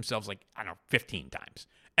introduced himself 15 times.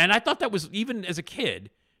 And I thought that was, even as a kid,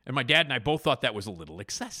 and my dad and I both thought that was a little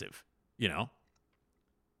excessive,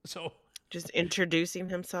 So just introducing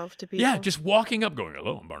himself to people. Yeah, just walking up, going,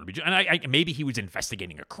 "Hello, I'm Barnaby Jones." And I maybe he was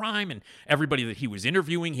investigating a crime, and everybody that he was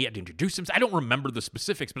interviewing, he had to introduce himself. I don't remember the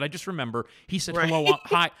specifics, but I just remember he said, "Hello,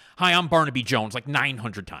 hi, I'm Barnaby Jones,"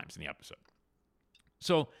 900 times in the episode.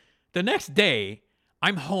 So the next day,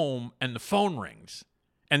 I'm home and the phone rings.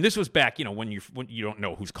 And this was back, when you don't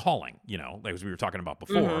know who's calling, as we were talking about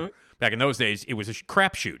before. Mm-hmm. Back in those days, it was a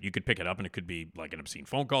crapshoot. You could pick it up, and it could be an obscene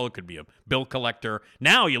phone call. It could be a bill collector.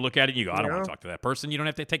 Now you look at it, and you go, "I don't want to talk to that person." You don't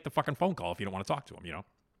have to take the fucking phone call if you don't want to talk to them.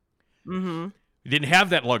 Mm-hmm. You didn't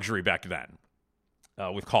have that luxury back then.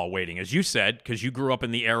 with call waiting, as you said, because you grew up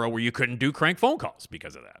in the era where you couldn't do crank phone calls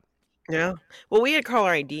because of that. Yeah. Well, we had caller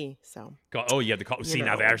ID, so. Oh, you had the call. See,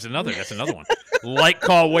 now that's another one. Like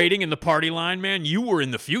call waiting in the party line, man. You were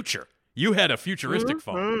in the future. You had a futuristic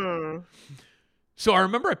phone. So I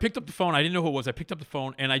remember I picked up the phone. I didn't know who it was. I picked up the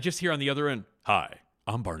phone, and I just hear on the other end, "Hi,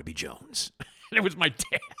 I'm Barnaby Jones." And it was my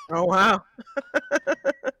dad. Oh, wow.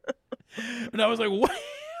 And I was like, what?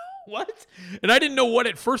 What? And I didn't know what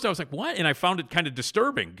at first. I was like, what? And I found it kind of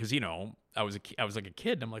disturbing because, I was like a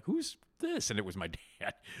kid. And I'm like, who's this? And it was my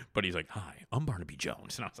dad. But he's like, "Hi, I'm Barnaby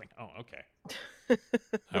Jones." And I was like, oh, okay.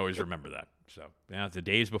 I always remember that. So, yeah, the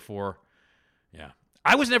days before. Yeah.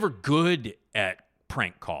 I was never good at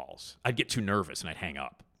prank calls. I'd get too nervous and I'd hang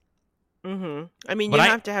up. Mm-hmm. I mean, you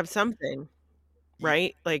have to have something,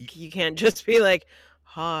 right? Like, you can't just be like,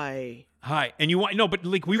 "Hi." And you want, no, but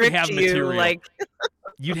like we would have material. Like...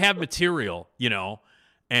 You'd have material,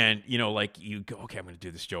 and, like you go, okay, I'm going to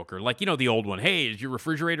do this joke. Or like, the old one, "Hey, is your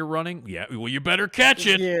refrigerator running?" "Yeah." "Well, you better catch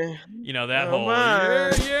it." Yeah. That whole,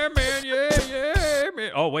 yeah, man, yeah,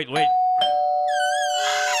 man. Oh, wait.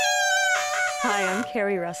 Hi, I'm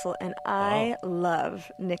Carrie Russell, and I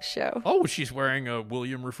love Nick's show. Oh, she's wearing a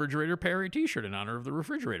William Refrigerator Perry t-shirt in honor of the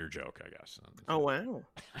refrigerator joke, I guess. Oh, wow.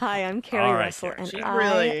 Hi, I'm Carrie Russell, and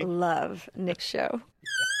I love Nick's show.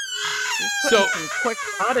 She's putting some quick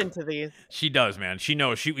thought into these. She does, man. She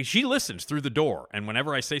knows. She listens through the door, and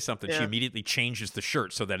whenever I say something, she immediately changes the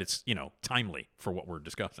shirt so that it's, timely for what we're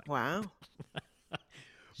discussing. Wow.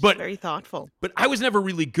 But very thoughtful. But I was never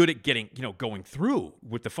really good at getting, going through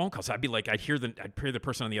with the phone calls. I'd be like, I'd hear the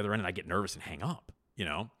person on the other end, and I'd get nervous and hang up,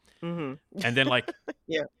 Mm-hmm. And then like,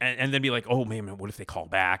 yeah, and then be like, oh man, what if they call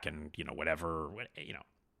back and whatever,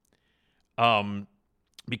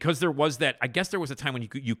 because there was that. I guess there was a time when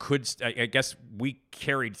you could. I guess we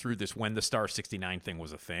carried through this when the Star 69 thing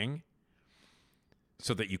was a thing,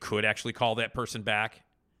 so that you could actually call that person back,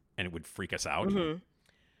 and it would freak us out. Mm-hmm.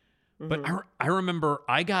 But I remember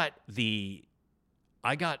I got the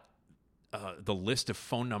list of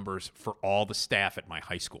phone numbers for all the staff at my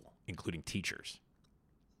high school, including teachers.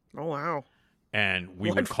 Oh wow! And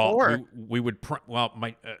we would call. We would.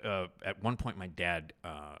 My at one point my dad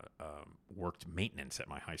worked maintenance at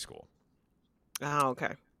my high school. Oh,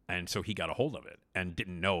 okay. And so he got a hold of it and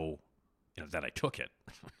didn't know, that I took it.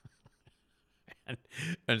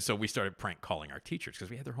 and so we started prank calling our teachers because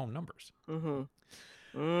we had their home numbers. Mm-hmm.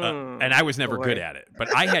 And I was never good at it, but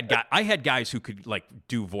I had guys who could like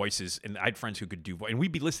do voices, and I had friends who could do and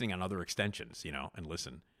we'd be listening on other extensions, and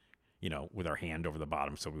listen, with our hand over the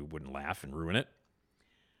bottom so we wouldn't laugh and ruin it.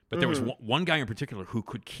 But there was one guy in particular who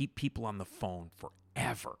could keep people on the phone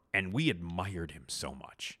forever, and we admired him so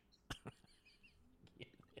much.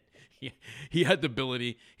 He had the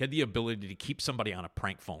ability to keep somebody on a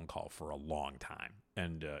prank phone call for a long time,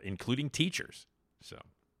 and including teachers. So.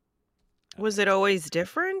 Was it always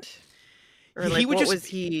different? Or like, what was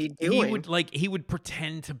he doing? He would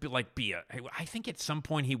pretend to be I think at some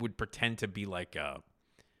point he would pretend to be like a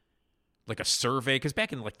survey, because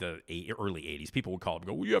back in like the early 80s, people would call him and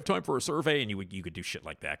go, "Well, you have time for a survey?" And you could do shit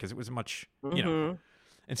like that because it was much, And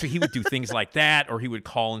so he would do things like that, or he would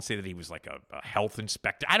call and say that he was like a health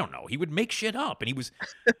inspector. I don't know. He would make shit up, and he was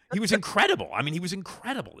incredible. I mean, he was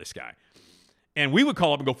incredible, this guy. And we would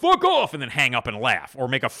call up and go, "Fuck off," and then hang up and laugh, or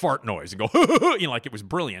make a fart noise and go, like it was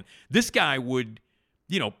brilliant. This guy would,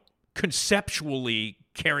 conceptually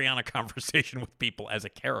carry on a conversation with people as a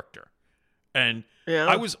character. And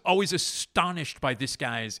I was always astonished by this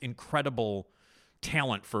guy's incredible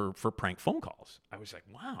talent for prank phone calls. I was like,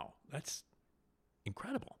 wow, that's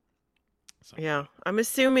incredible. So. Yeah, I'm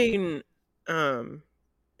assuming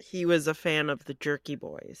he was a fan of the Jerky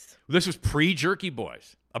Boys. This was pre-Jerky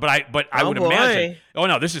Boys. But I would imagine. Oh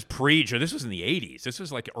no, this is This was in the 80s. This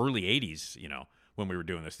was like early 80s, when we were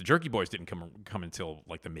doing this. The Jerky Boys didn't come until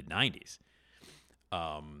like the mid 90s.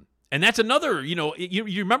 And that's another, you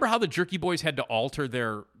remember how the Jerky Boys had to alter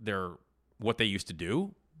their what they used to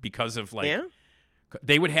do because of like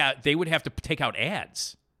they would have to take out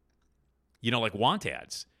ads. Like want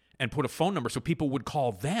ads, and put a phone number so people would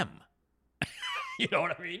call them. You know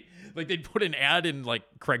what I mean? Like they'd put an ad in like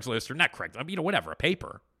Craigslist or not Craigslist, whatever, a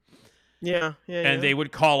paper. Yeah. And they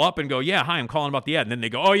would call up and go, "Yeah, hi, I'm calling about the ad." And then they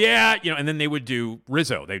go, "Oh yeah," and then they would do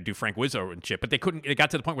Rizzo. They'd do Frank Rizzo and shit, but they couldn't. It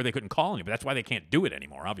got to the point where they couldn't call anybody. That's why they can't do it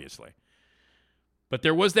anymore, obviously. But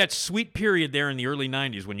there was that sweet period there in the early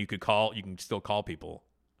 90s when you could call. You can still call people,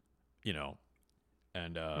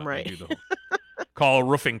 and right. Do the call a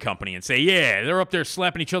roofing company and say, "Yeah, they're up there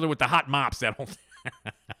slapping each other with the hot mops." That whole.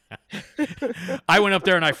 I went up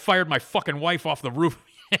there and I fired my fucking wife off the roof.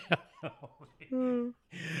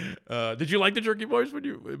 Did you like the Jerky Boys when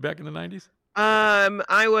you back in the 90s?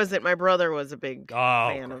 I wasn't. My brother was a big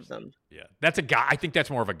fan of them. Yeah, that's a guy. I think that's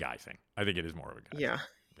more of a guy thing. I think it is more of a guy. Yeah.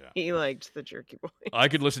 Yeah. He liked the Jerky Boys. I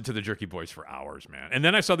could listen to the Jerky Boys for hours, man. And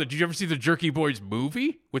then I saw did you ever see the Jerky Boys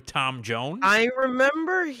movie with Tom Jones? I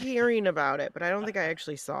remember hearing about it, but I don't think I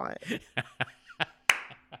actually saw it.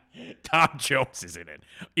 Tom Jones is in it.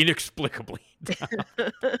 Inexplicably.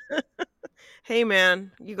 Hey,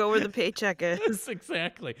 man, you go where the paycheck is. Yes,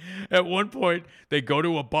 exactly. At one point, they go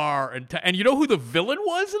to a bar, and you know who the villain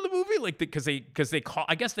was in the movie? Like, because they call,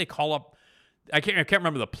 I guess they call up, I can't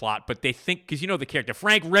remember the plot, but they think, because you know the character,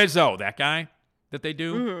 Frank Rizzo, that guy that they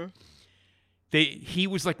do? Mm-hmm. He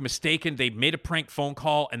was like mistaken. They made a prank phone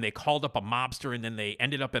call and they called up a mobster, and then they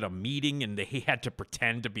ended up at a meeting and he had to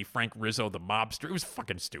pretend to be Frank Rizzo, the mobster. It was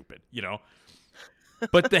fucking stupid, you know?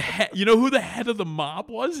 But you know who the head of the mob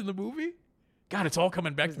was in the movie? God, it's all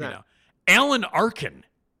coming back to me now. Alan Arkin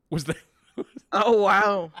was the. Oh,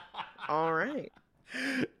 wow. All right.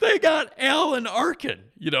 They got Alan Arkin,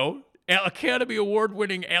 you know, Academy Award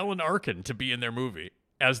winning Alan Arkin to be in their movie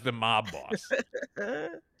as the mob boss.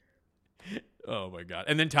 Oh, my God.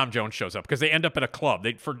 And then Tom Jones shows up because they end up at a club.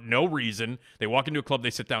 For no reason, they walk into a club,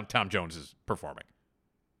 they sit down, Tom Jones is performing.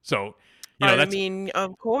 So, you know, I mean,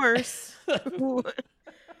 of course.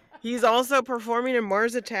 He's also performing in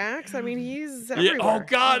Mars Attacks. I mean, he's everywhere. Yeah. Oh,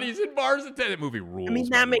 God, he's in Mars Attacks. That movie rules. I mean,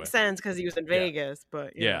 that makes sense because he was in Vegas,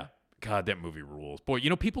 but yeah. God, that movie rules. Boy,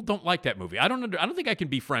 you know, people don't like that movie. I don't think I can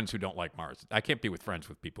be friends who don't like Mars. I can't be with friends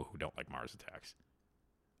with people who don't like Mars Attacks.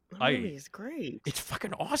 The movie is great. It's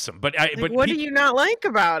fucking awesome. But what do you not like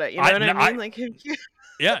about it? You know what I mean?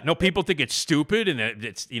 Yeah, no, people think it's stupid and that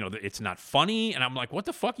it's, you know, it's not funny. And I'm like, what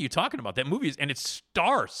the fuck are you talking about? That movie and it's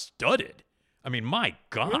star-studded. I mean, my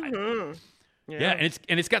God. Mm-hmm. Yeah,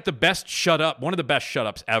 and it's got the best one of the best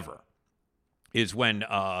shut-ups ever is when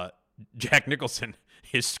Jack Nicholson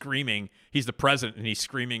is screaming. He's the president, and he's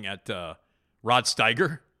screaming at Rod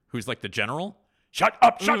Steiger, who's like the general. Shut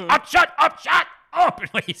up, shut up, shut up, shut up.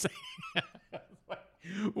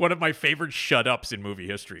 One of my favorite shut-ups in movie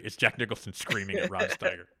history is Jack Nicholson screaming at Rod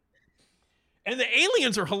Steiger. And the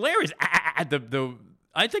aliens are hilarious. I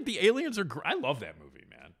think the aliens are great. I love that movie,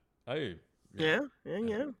 man. Yeah.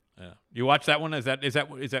 You watch that one? Is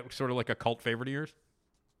that sort of like a cult favorite of yours?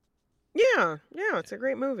 Yeah, it's a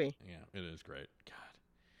great movie. Yeah, it is great.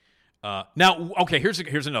 God. Now, okay,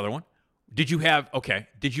 here's another one. Did you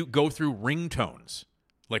go through ringtones?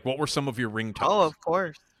 Like, what were some of your ringtones? Oh, of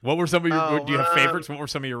course. What were some of your? Do you have favorites? What were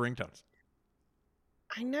some of your ringtones?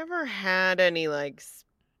 I never had any like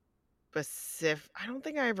specific. I don't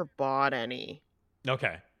think I ever bought any.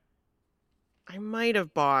 Okay. I might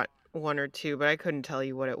have bought one or two, but I couldn't tell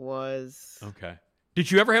you what it was. Okay. Did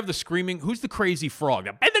you ever have the screaming? Who's the crazy frog?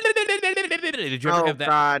 Did you ever have that?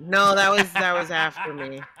 Oh God, no! That was after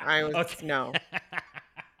me. I was no.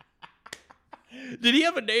 Did he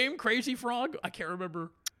have a name, Crazy Frog? I can't remember.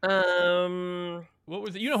 What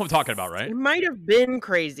was it? You know who I'm talking about, right? It might have been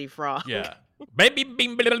Crazy Frog. Yeah. Baby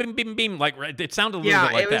beam, beam, beam, beam. Like, right? It sounded a little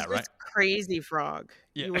bit like that, right? Yeah, it was Crazy Frog.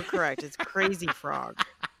 Yeah. You were correct. It's Crazy Frog.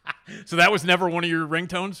 So that was never one of your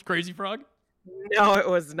ringtones, Crazy Frog? No, it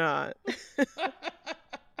was not.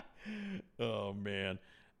 Oh, man.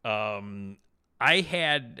 I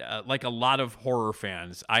had, like a lot of horror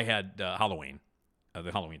fans, I had Halloween. The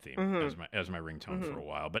Halloween theme as my ringtone for a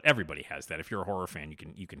while, but everybody has that. If you're a horror fan,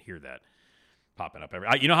 you can hear that popping up.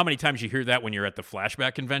 You know how many times you hear that when you're at the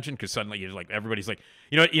flashback convention? Because suddenly you're like, everybody's like,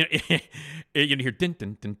 you hear din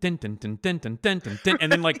din din din din din din din din din din,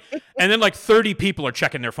 and then like 30 people are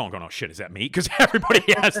checking their phone, going, "Oh shit, is that me?" Because everybody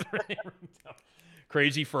has their ringtone.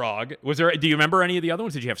 Crazy Frog. Do you remember any of the other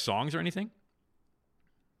ones? Did you have songs or anything?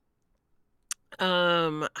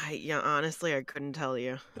 Honestly, I couldn't tell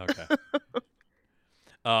you. Okay.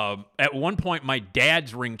 At one point, my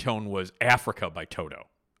dad's ringtone was Africa by Toto.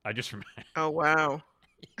 I just remember. Oh, wow.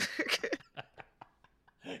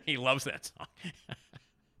 He loves that song.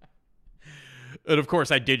 And, of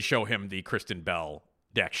course, I did show him the Kristen Bell,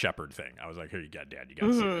 Dax Shepard thing. I was like, here you go, Dad. You got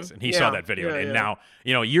to see this. And he saw that video. And now,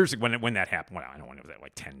 years ago, when that happened, I don't know when it was,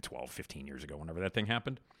 like 10, 12, 15 years ago, whenever that thing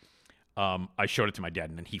happened, I showed it to my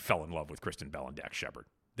dad, and then he fell in love with Kristen Bell and Dax Shepard.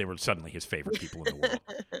 They were suddenly his favorite people in the world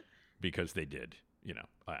because they did.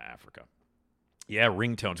 Africa. Yeah,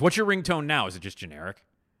 ringtones. What's your ringtone now? Is it just generic?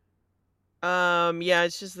 Yeah,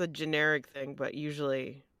 it's just the generic thing, but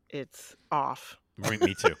usually it's off. Me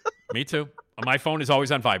too. Me too. My phone is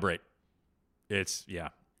always on vibrate. It's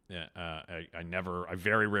I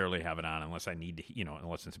very rarely have it on unless I need to,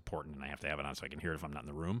 unless it's important and I have to have it on so I can hear it if I'm not in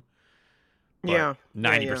the room. But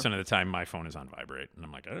 90% of the time, my phone is on vibrate. And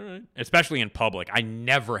I'm like, all right. Especially in public. I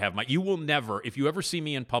never have you will never, if you ever see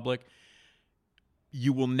me in public,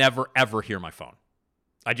 you will never, ever hear my phone.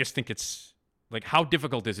 I just think it's, like, how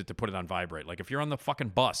difficult is it to put it on vibrate? Like, if you're on the fucking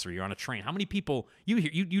bus or you're on a train, how many people, you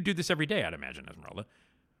do this every day, I'd imagine, Esmeralda.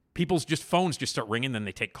 People's phones just start ringing, then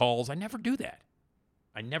they take calls. I never do that.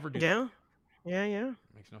 I never do that. Yeah.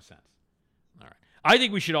 Makes no sense. All right. I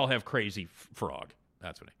think we should all have Crazy Frog.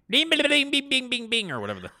 That's what bing, bing, bing, bing, bing, bing, bing, or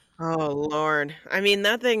whatever the. Oh, Lord. I mean,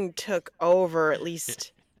 that thing took over at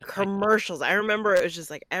least commercials. I remember it was just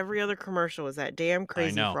like every other commercial was that damn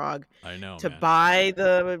Crazy Frog. I know. To buy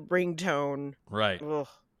the ringtone. Right. Ugh.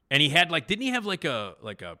 And he had didn't he have like a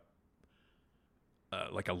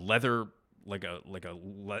leather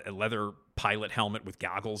a leather pilot helmet with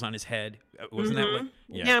goggles on his head? Wasn't that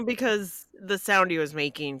Yeah, because the sound he was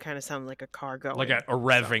making kind of sounded like a car going. Like a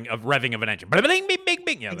revving of an engine. Bing, bing, bing,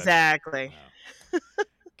 bing. Yeah, exactly.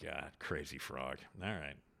 God, Crazy Frog. All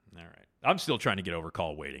right. I'm still trying to get over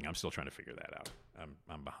call waiting. I'm still trying to figure that out.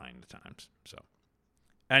 I'm behind the times. So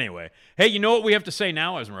anyway, hey, you know what we have to say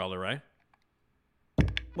now, Esmeralda, right?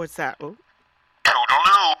 What's that? Oh.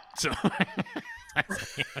 Tootaloo. So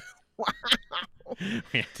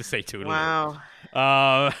we have to say Tootaloo. Wow.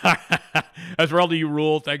 Esmeralda, you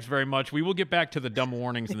rule. Thanks very much. We will get back to the dumb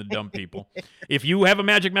warnings and the dumb people. If you have a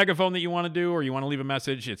magic megaphone that you want to do or you want to leave a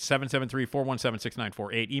message, it's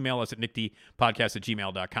 773-417-6948. Email us at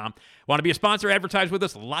nickdpodcast@gmail.com. Want to be a sponsor, advertise with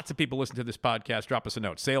us? Lots of people listen to this podcast. Drop us a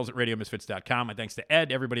note. sales@radiomisfits.com. My thanks to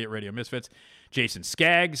Ed, everybody at Radio Misfits. Jason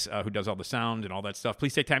Skaggs, who does all the sound and all that stuff.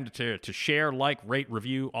 Please take time to share, like, rate,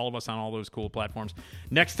 review, all of us on all those cool platforms.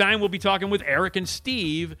 Next time, we'll be talking with Eric and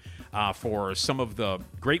Steve for some of the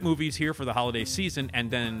great movies here for the holiday season, and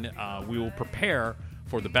then we will prepare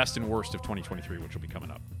for the best and worst of 2023, which will be coming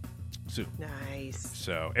up soon. Nice.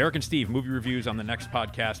 So, Eric and Steve, movie reviews on the next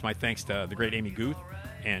podcast. My thanks to the great Amy Guth,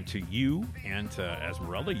 and to you, and to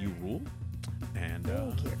Esmeralda. You rule. And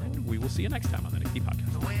we will see you next time on the Nick D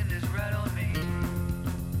Podcast. The wind is right on me.